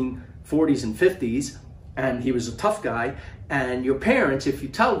 1940s and 50s, and he was a tough guy. And your parents, if you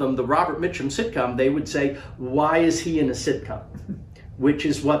tell them the Robert Mitchum sitcom, they would say, why is he in a sitcom? Which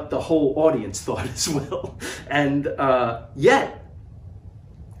is what the whole audience thought as well. And yet,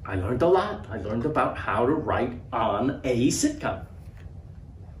 I learned a lot. I learned about how to write on a sitcom.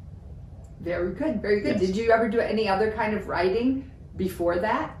 Very good, very good. Yes. Did you ever do any other kind of writing before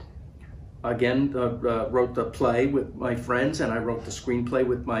that? Again, wrote the play with my friends, and I wrote the screenplay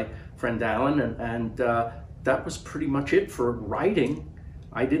with my friend Alan, and that was pretty much it for writing.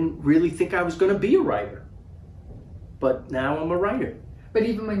 I didn't really think I was going to be a writer, but now I'm a writer. But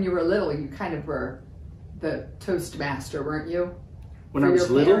even when you were little, you kind of were the Toastmaster, weren't you? When I was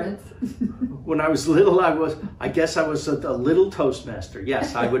little, when I was little, I guess I was a little Toastmaster.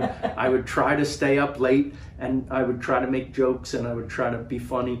 Yes, I would try to stay up late, and I would try to make jokes, and I would try to be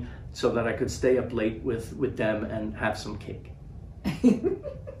funny so that I could stay up late with them and have some cake.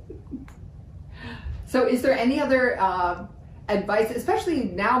 So is there any other advice, especially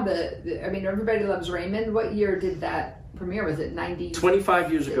now I mean, Everybody Loves Raymond, what year did that premiere? Was it 90?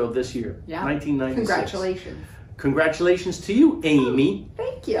 25 years ago this year, yeah. 1996. Congratulations. Congratulations to you, Amy.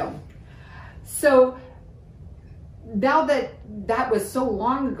 Thank you. So now that was so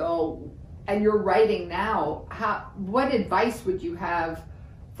long ago and you're writing now, what advice would you have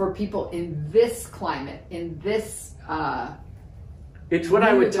for people in this climate, in this it's what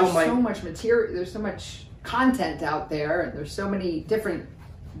I would tell there's so much material, there's so much content out there, and there's so many different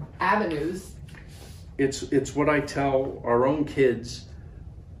avenues. It's what I tell our own kids,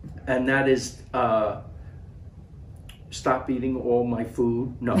 and that is stop eating all my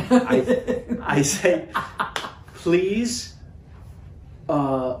food. No, I say, please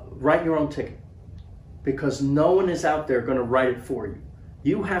write your own ticket, because no one is out there going to write it for you.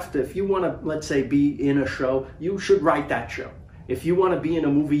 You have to, if you want to, let's say, be in a show, you should write that show. If you want to be in a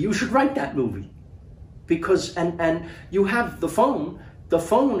movie, you should write that movie. Because, and you have the phone. The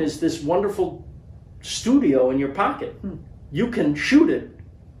phone is this wonderful studio in your pocket. You can shoot it,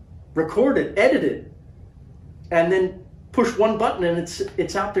 record it, edit it, and then push one button and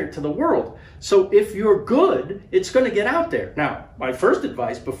it's out there to the world. So if you're good, it's going to get out there. Now, my first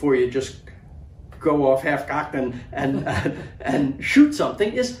advice before you just go off half-cocked and shoot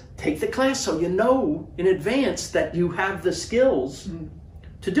something is take the class so you know in advance that you have the skills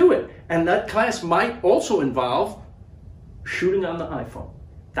to do it. And that class might also involve shooting on the iPhone.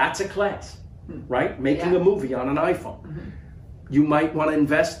 That's a class, right? Making a movie on an iPhone. You might want to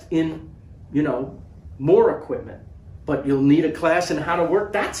invest in, you know, more equipment, but you'll need a class in how to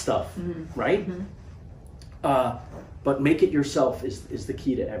work that stuff, right? But make it yourself is the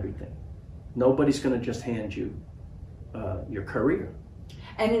key to everything. Nobody's going to just hand you your career.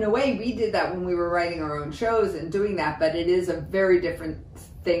 And in a way, we did that when we were writing our own shows and doing that, but it is a very different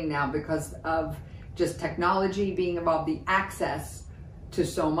thing now because of just technology being involved, the access to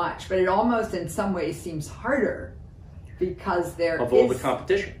so much. But it almost in some ways seems harder because of all the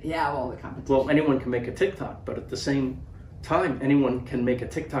competition. Yeah, of all the competition. Well, anyone can make a TikTok, but at the same time, anyone can make a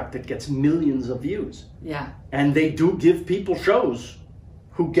TikTok that gets millions of views. Yeah. And they do give people shows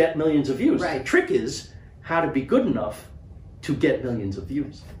who get millions of views. Right. The trick is how to be good enough to get millions of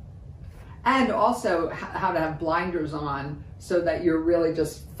views. And also how to have blinders on so that you're really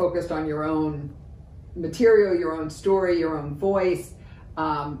just focused on your own material, your own story, your own voice.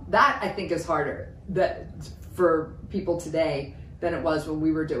 That I think is harder for people today than it was when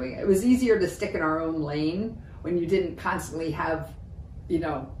we were doing it. It was easier to stick in our own lane when you didn't constantly have, you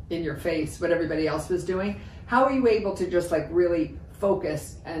know, in your face what everybody else was doing. How are you able to just like really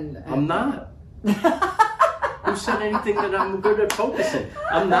focus and I'm not. Who said anything that I'm good at focusing?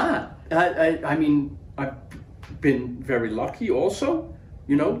 I'm not. I mean, I've been very lucky also.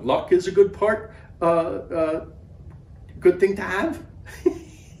 You know, luck is a good part, good thing to have.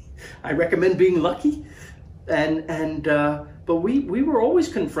 I recommend being lucky. But we were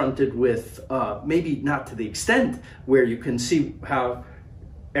always confronted with, maybe not to the extent where you can see how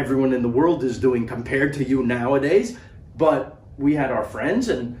everyone in the world is doing compared to you nowadays, but we had our friends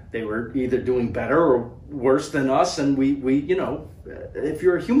and they were either doing better or worse than us, and we you know, if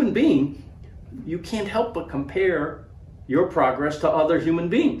you're a human being, you can't help but compare your progress to other human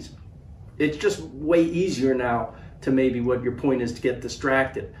beings. It's just way easier now to maybe what your point is to get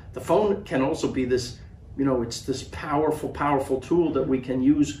distracted. The phone can also be this, you know, it's this powerful tool that we can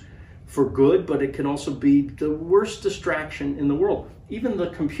use for good, but it can also be the worst distraction in the world. Even the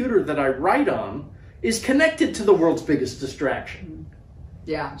computer that I write on is connected to the world's biggest distraction.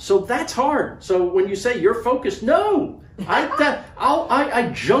 Yeah. So that's hard. So when you say you're focused, no,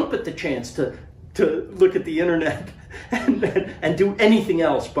 I jump at the chance to look at the internet and do anything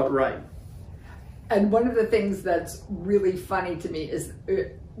else but write. And one of the things that's really funny to me is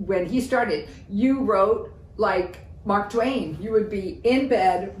when he started, you wrote like Mark Twain. You would be in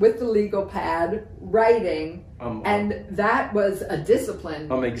bed with the legal pad writing, and that was a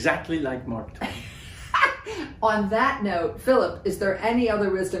discipline. I'm exactly like Mark Twain. On that note, Philip, is there any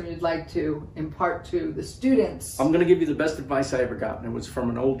other wisdom you'd like to impart to the students? I'm going to give you the best advice I ever got, and it was from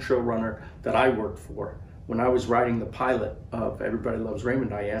an old showrunner that I worked for. When I was writing the pilot of Everybody Loves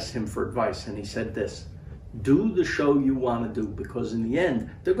Raymond, I asked him for advice, and he said this: do the show you want to do, because in the end,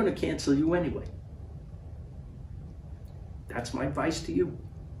 they're going to cancel you anyway. That's my advice to you.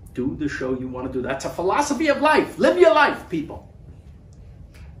 Do the show you want to do. That's a philosophy of life. Live your life, people.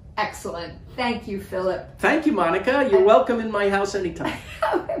 Excellent. Thank you, Philip. Thank you, Monica. You're welcome in my house anytime.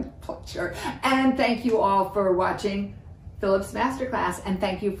 Sure. And thank you all for watching Philip's Masterclass, and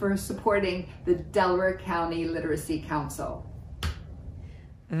thank you for supporting the Delaware County Literacy Council.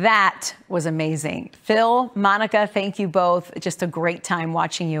 That was amazing. Phil, Monica, thank you both. Just a great time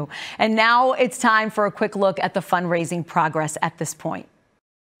watching you. And now it's time for a quick look at the fundraising progress at this point.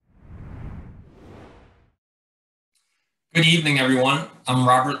 Good evening, everyone. I'm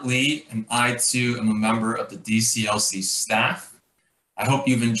Robert Lee, and I too am a member of the DCLC staff. I hope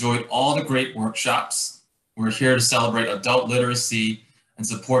you've enjoyed all the great workshops. We're here to celebrate adult literacy and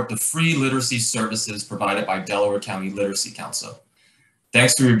support the free literacy services provided by Delaware County Literacy Council.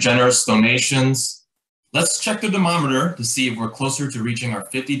 Thanks for your generous donations. Let's check the thermometer to see if we're closer to reaching our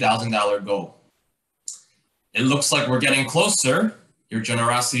 $50,000 goal. It looks like we're getting closer. Your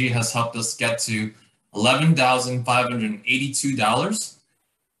generosity has helped us get to $11,582.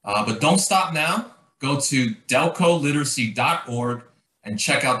 But don't stop now. Go to delcoliteracy.org and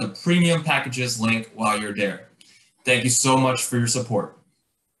check out the premium packages link while you're there. Thank you so much for your support.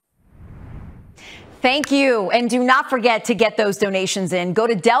 Thank you. And do not forget to get those donations in. Go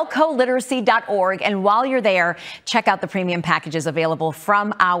to delcoliteracy.org. And while you're there, check out the premium packages available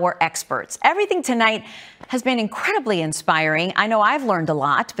from our experts. Everything tonight has been incredibly inspiring. I know I've learned a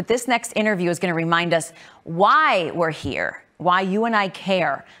lot, but this next interview is going to remind us why we're here, why you and I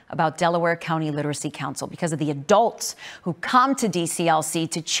care about Delaware County Literacy Council, because of the adults who come to DCLC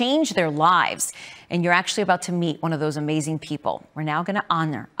to change their lives. and you're actually about to meet one of those amazing people. We're now going to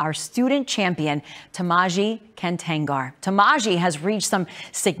honor our student champion, Tamaji Kentangar. Tamaji has reached some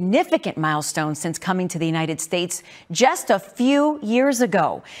significant milestones since coming to the United States just a few years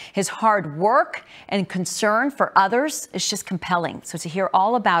ago. His hard work and concern for others is just compelling. So to hear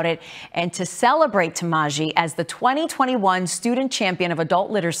all about it and to celebrate Tamaji as the 2021 Student Champion of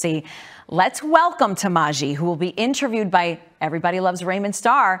Adult Literacy, let's welcome Tamaji, who will be interviewed by Everybody Loves Raymond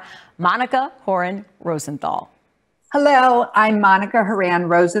star, Monica Horan Rosenthal. Hello, I'm Monica Horan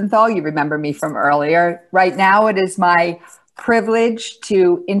Rosenthal. You remember me from earlier. Right now, it is my privilege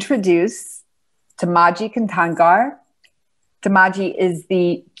to introduce Tamaji Kentangar. Tamaji is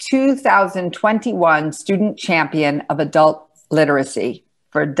the 2021 Student Champion of Adult Literacy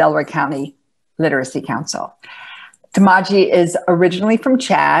for Delaware County Literacy Council. Tamaji is originally from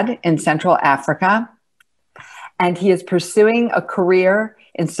Chad in Central Africa, and he is pursuing a career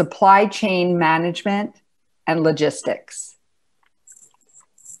in supply chain management and logistics.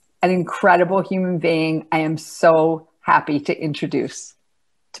 An incredible human being. I am so happy to introduce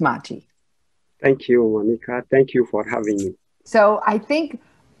Tamaji. Thank you, Monica. Thank you for having me. So I think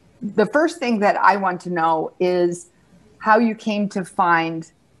the first thing that I want to know is how you came to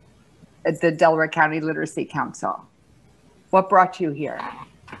find the Delaware County Literacy Council. What brought you here?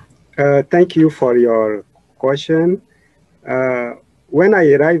 Thank you for your question. When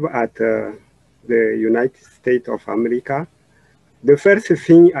I arrived at the United States of America, the first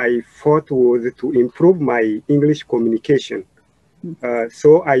thing I thought was to improve my English communication.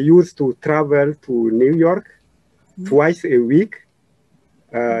 So I used to travel to New York twice a week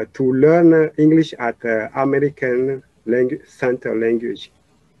to learn English at American Center Language.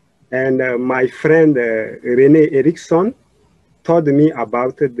 And my friend Rene Erickson told me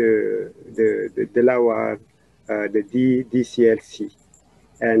about the Delaware, the DCLC.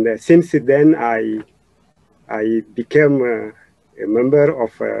 And since then, I became a member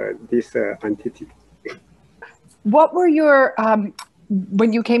of this entity. What were your,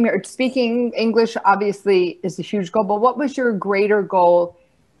 when you came here, speaking English obviously is a huge goal, but what was your greater goal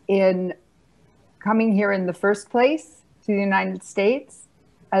in coming here in the first place to the United States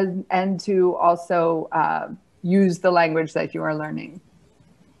and to also use the language that you are learning?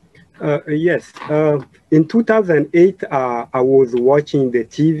 Yes. In 2008, I was watching the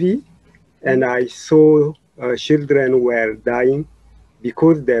TV and I saw children were dying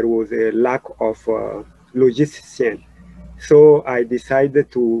because there was a lack of logistician. So I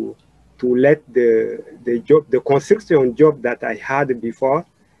decided to let the construction job that I had before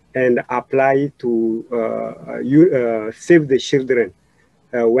and apply to save the children.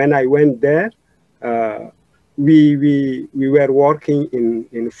 When I went there, we were working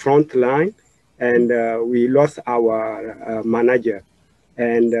in front line, and we lost our manager.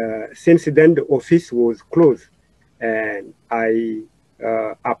 And since then, the office was closed. And I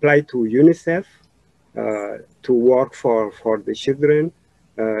applied to UNICEF to work for the children.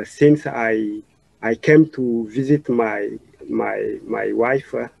 Since I came to visit my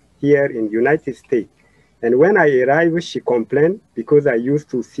wife here in the United States. And when I arrived, she complained because I used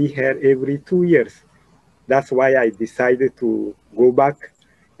to see her every 2 years. That's why I decided to go back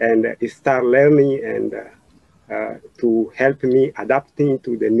and start learning and to help me adapting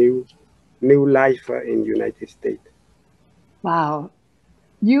to the new life in the United States. Wow.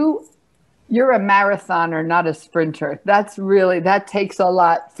 You're a marathoner, not a sprinter. That takes a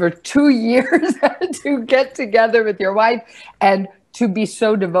lot for 2 years to get together with your wife and to be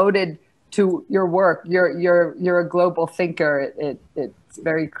so devoted to your work. You're a global thinker. It's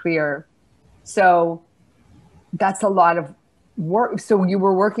very clear. So that's a lot of work. So you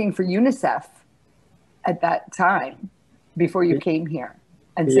were working for UNICEF at that time before you came here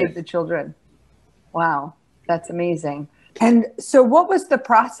and saved the children. Wow, that's amazing. And so what was the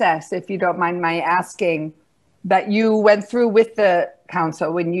process, if you don't mind my asking, that you went through with the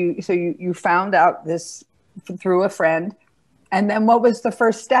council when you found out this through a friend? And then what was the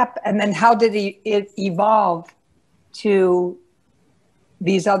first step? And then how did it evolve to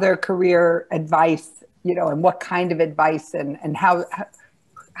these other career advice, and what kind of advice and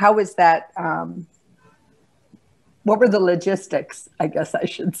how is that, what were the logistics, I guess I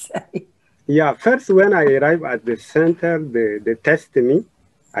should say? Yeah, first when I arrived at the center, they tested me.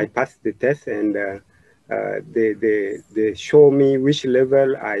 I passed the test and they show me which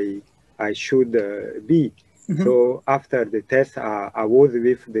level I should be. Mm-hmm. So after the test, I was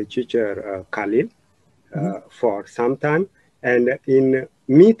with the teacher, Khalil, for some time. And in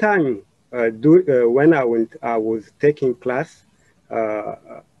meantime, when I was taking class,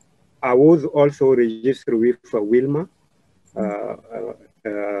 I was also registered with Wilma,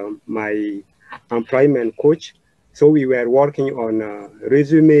 my employment coach. So we were working on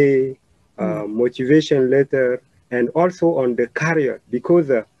resume, motivation letter, and also on the career, because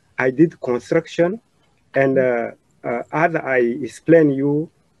I did construction. And as I explained you,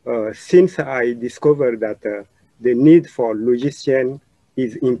 since I discovered that the need for logician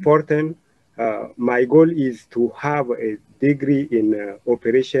is important, my goal is to have a degree in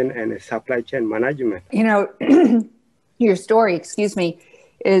operation and supply chain management. You know, your story, excuse me,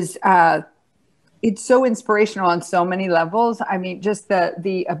 is it's so inspirational on so many levels. I mean, just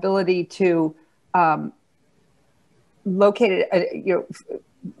the ability to locate it,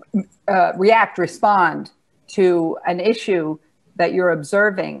 react, respond to an issue that you're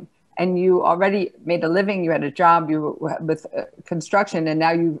observing, and you already made a living, you had a job, you with construction, and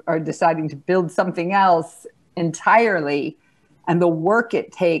now you are deciding to build something else entirely, and the work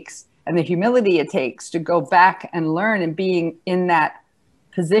it takes and the humility it takes to go back and learn, and being in that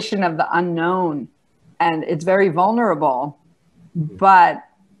position of the unknown. And it's very vulnerable, but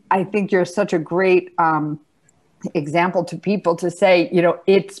I think you're such a great example to people to say, you know,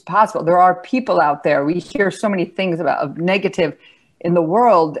 it's possible. There are people out there. We hear so many things about negative in the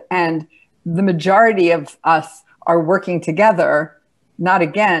world, and the majority of us are working together, not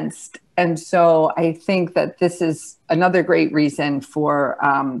against. And so I think that this is another great reason for,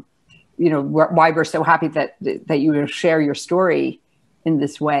 you know, why we're so happy that you will share your story in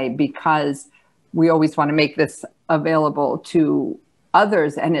this way, because we always want to make this available to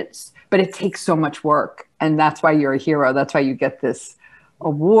others, but it takes so much work, and that's why you're a hero. That's why you get this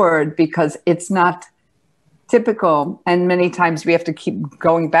award, because it's not typical, and many times we have to keep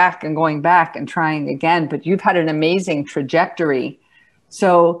going back and trying again. But you've had an amazing trajectory.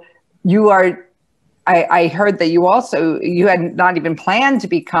 So you are. I heard that you had not even planned to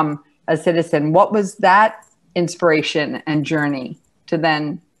become a citizen. What was that inspiration and journey to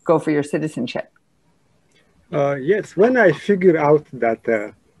then go for your citizenship? Yes, when I figured out that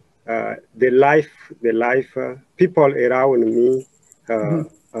the life people around me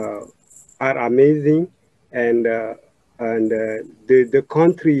are amazing, and the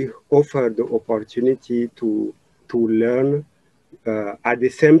country offered the opportunity to learn. At the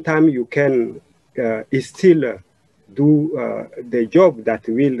same time, you can still do the job that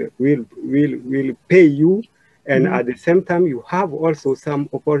will pay you, and at the same time, you have also some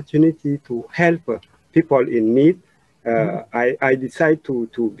opportunity to help people in need. I decided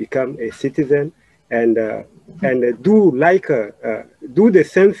to become a citizen and do the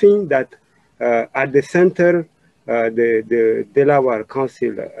same thing that at the center the Delaware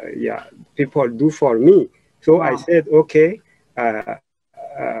Council people do for me. So wow. I said, okay, I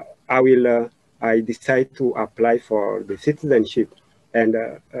decide to apply for the citizenship, and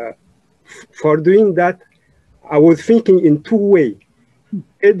for doing that, I was thinking in two ways.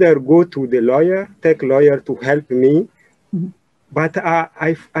 Either go to the lawyer, take lawyer to help me. But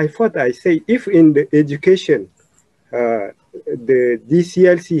I thought, I say, if in the education, the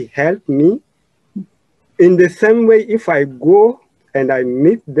DCLC help me, in the same way, if I go and I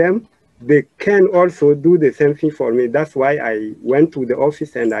meet them, they can also do the same thing for me. That's why I went to the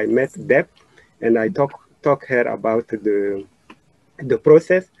office and I met Deb, and I talk her about the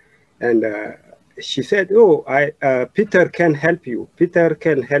process, and she said, "Oh, Peter can help you. Peter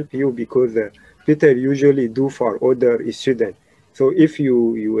can help you because Peter usually do for other students. So if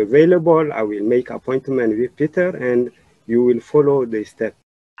you available, I will make appointment with Peter, and you will follow the step."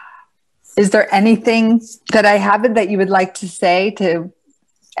 Is there anything that I haven't that you would like to say to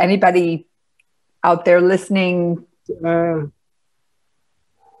anybody out there listening?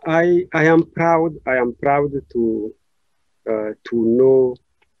 I am proud. I am proud to know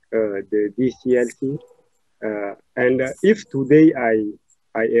the DCLC, and if today I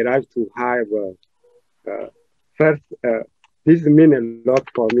arrive to have first, this means a lot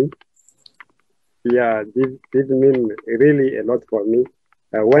for me. Yeah, this means really a lot for me.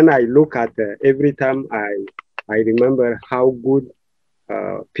 When I look at every time I remember how good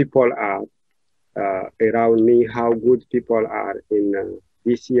people are around me, how good people are in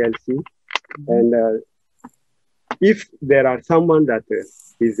DCLC, and if there are someone that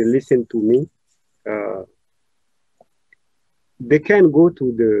is listening to me, they can go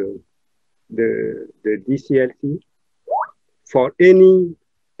to the DCLC for any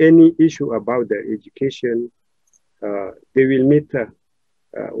issue about their education. They will meet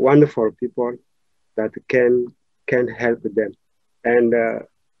wonderful people that can help them, and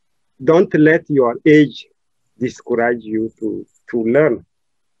don't let your age discourage you to learn,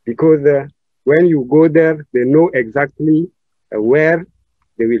 because when you go there, they know exactly where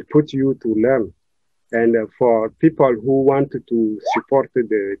they will put you to learn. And for people who want to support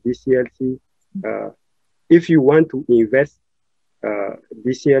the DCLC, if you want to invest,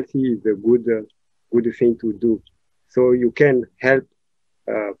 DCLC is a good thing to do. So you can help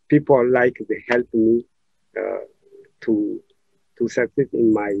people like they help me to succeed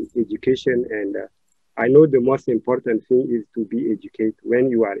in my education. And I know the most important thing is to be educated. When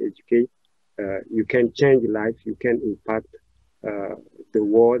you are educated, you can change life, you can impact the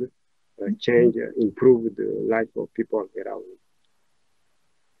world, change, improve the life of people around you.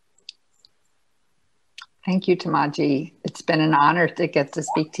 Thank you, Tamaji. It's been an honor to get to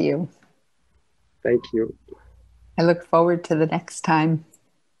speak to you. Thank you. I look forward to the next time.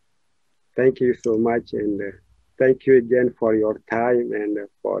 Thank you so much. And thank you again for your time and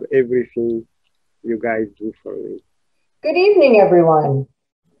for everything you guys do for me. Good evening, everyone.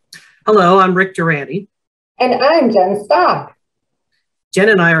 Hello, I'm Rick Durante. And I'm Jen Stock. Jen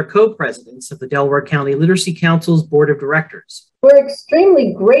and I are co-presidents of the Delaware County Literacy Council's Board of Directors. We're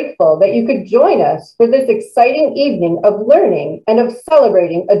extremely grateful that you could join us for this exciting evening of learning and of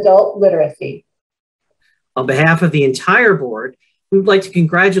celebrating adult literacy. On behalf of the entire board, we would like to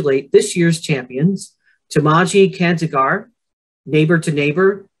congratulate this year's champions, Tamaji Kantagar, Neighbor to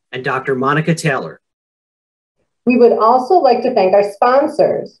Neighbor, and Dr. Monica Taylor. We would also like to thank our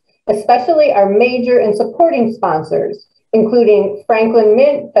sponsors, especially our major and supporting sponsors, including Franklin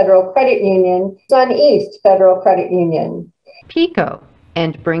Mint Federal Credit Union, Sun East Federal Credit Union, Pico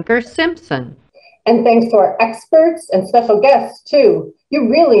and Brinker Simpson. And thanks to our experts and special guests too. You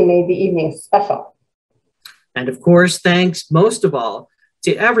really made the evening special. And of course, thanks most of all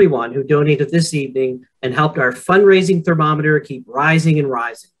to everyone who donated this evening and helped our fundraising thermometer keep rising and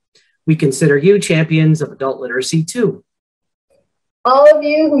rising. We consider you champions of adult literacy too. All of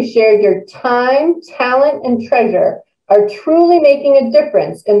you who shared your time, talent, and treasure are truly making a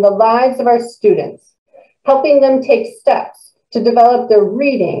difference in the lives of our students, helping them take steps to develop their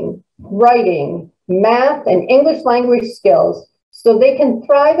reading, writing, math, and English language skills so they can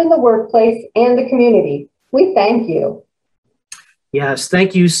thrive in the workplace and the community. We thank you. Yes,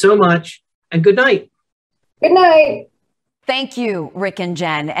 thank you so much, and good night. Good night. Thank you, Rick and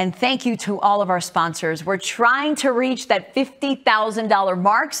Jen, and thank you to all of our sponsors. We're trying to reach that $50,000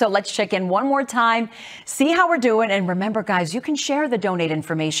 mark, so let's check in one more time, see how we're doing, and remember, guys, you can share the donate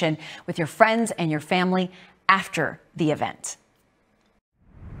information with your friends and your family after the event.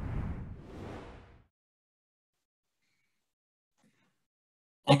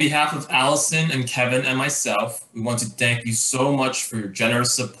 On behalf of Allison and Kevin and myself, we want to thank you so much for your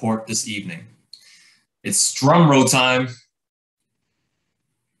generous support this evening. It's drum roll time.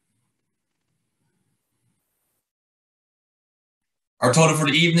 Our total for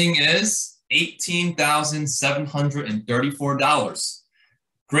the evening is $18,734.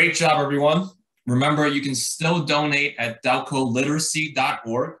 Great job, everyone. Remember, you can still donate at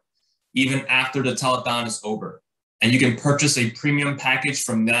delcoliteracy.org even after the telethon is over. And you can purchase a premium package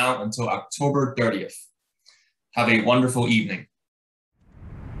from now until October 30th. Have a wonderful evening.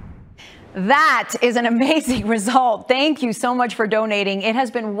 That is an amazing result. Thank you so much for donating. It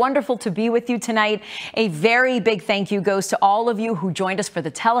has been wonderful to be with you tonight. A very big thank you goes to all of you who joined us for the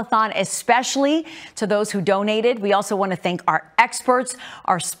telethon, especially to those who donated. We also want to thank our experts,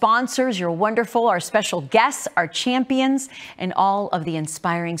 our sponsors, you're wonderful, our special guests, our champions, and all of the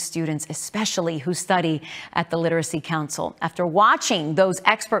inspiring students, especially who study at the Literacy Council. After watching those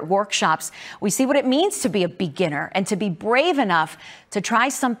expert workshops, we see what it means to be a beginner and to be brave enough to try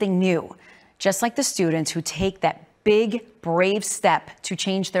something new. Just like the students who take that big, brave step to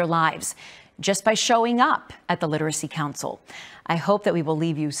change their lives just by showing up at the Literacy Council. I hope that we will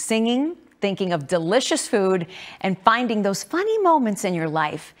leave you singing, thinking of delicious food, and finding those funny moments in your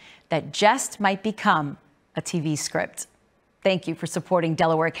life that just might become a TV script. Thank you for supporting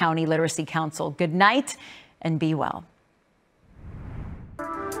Delaware County Literacy Council. Good night and be well.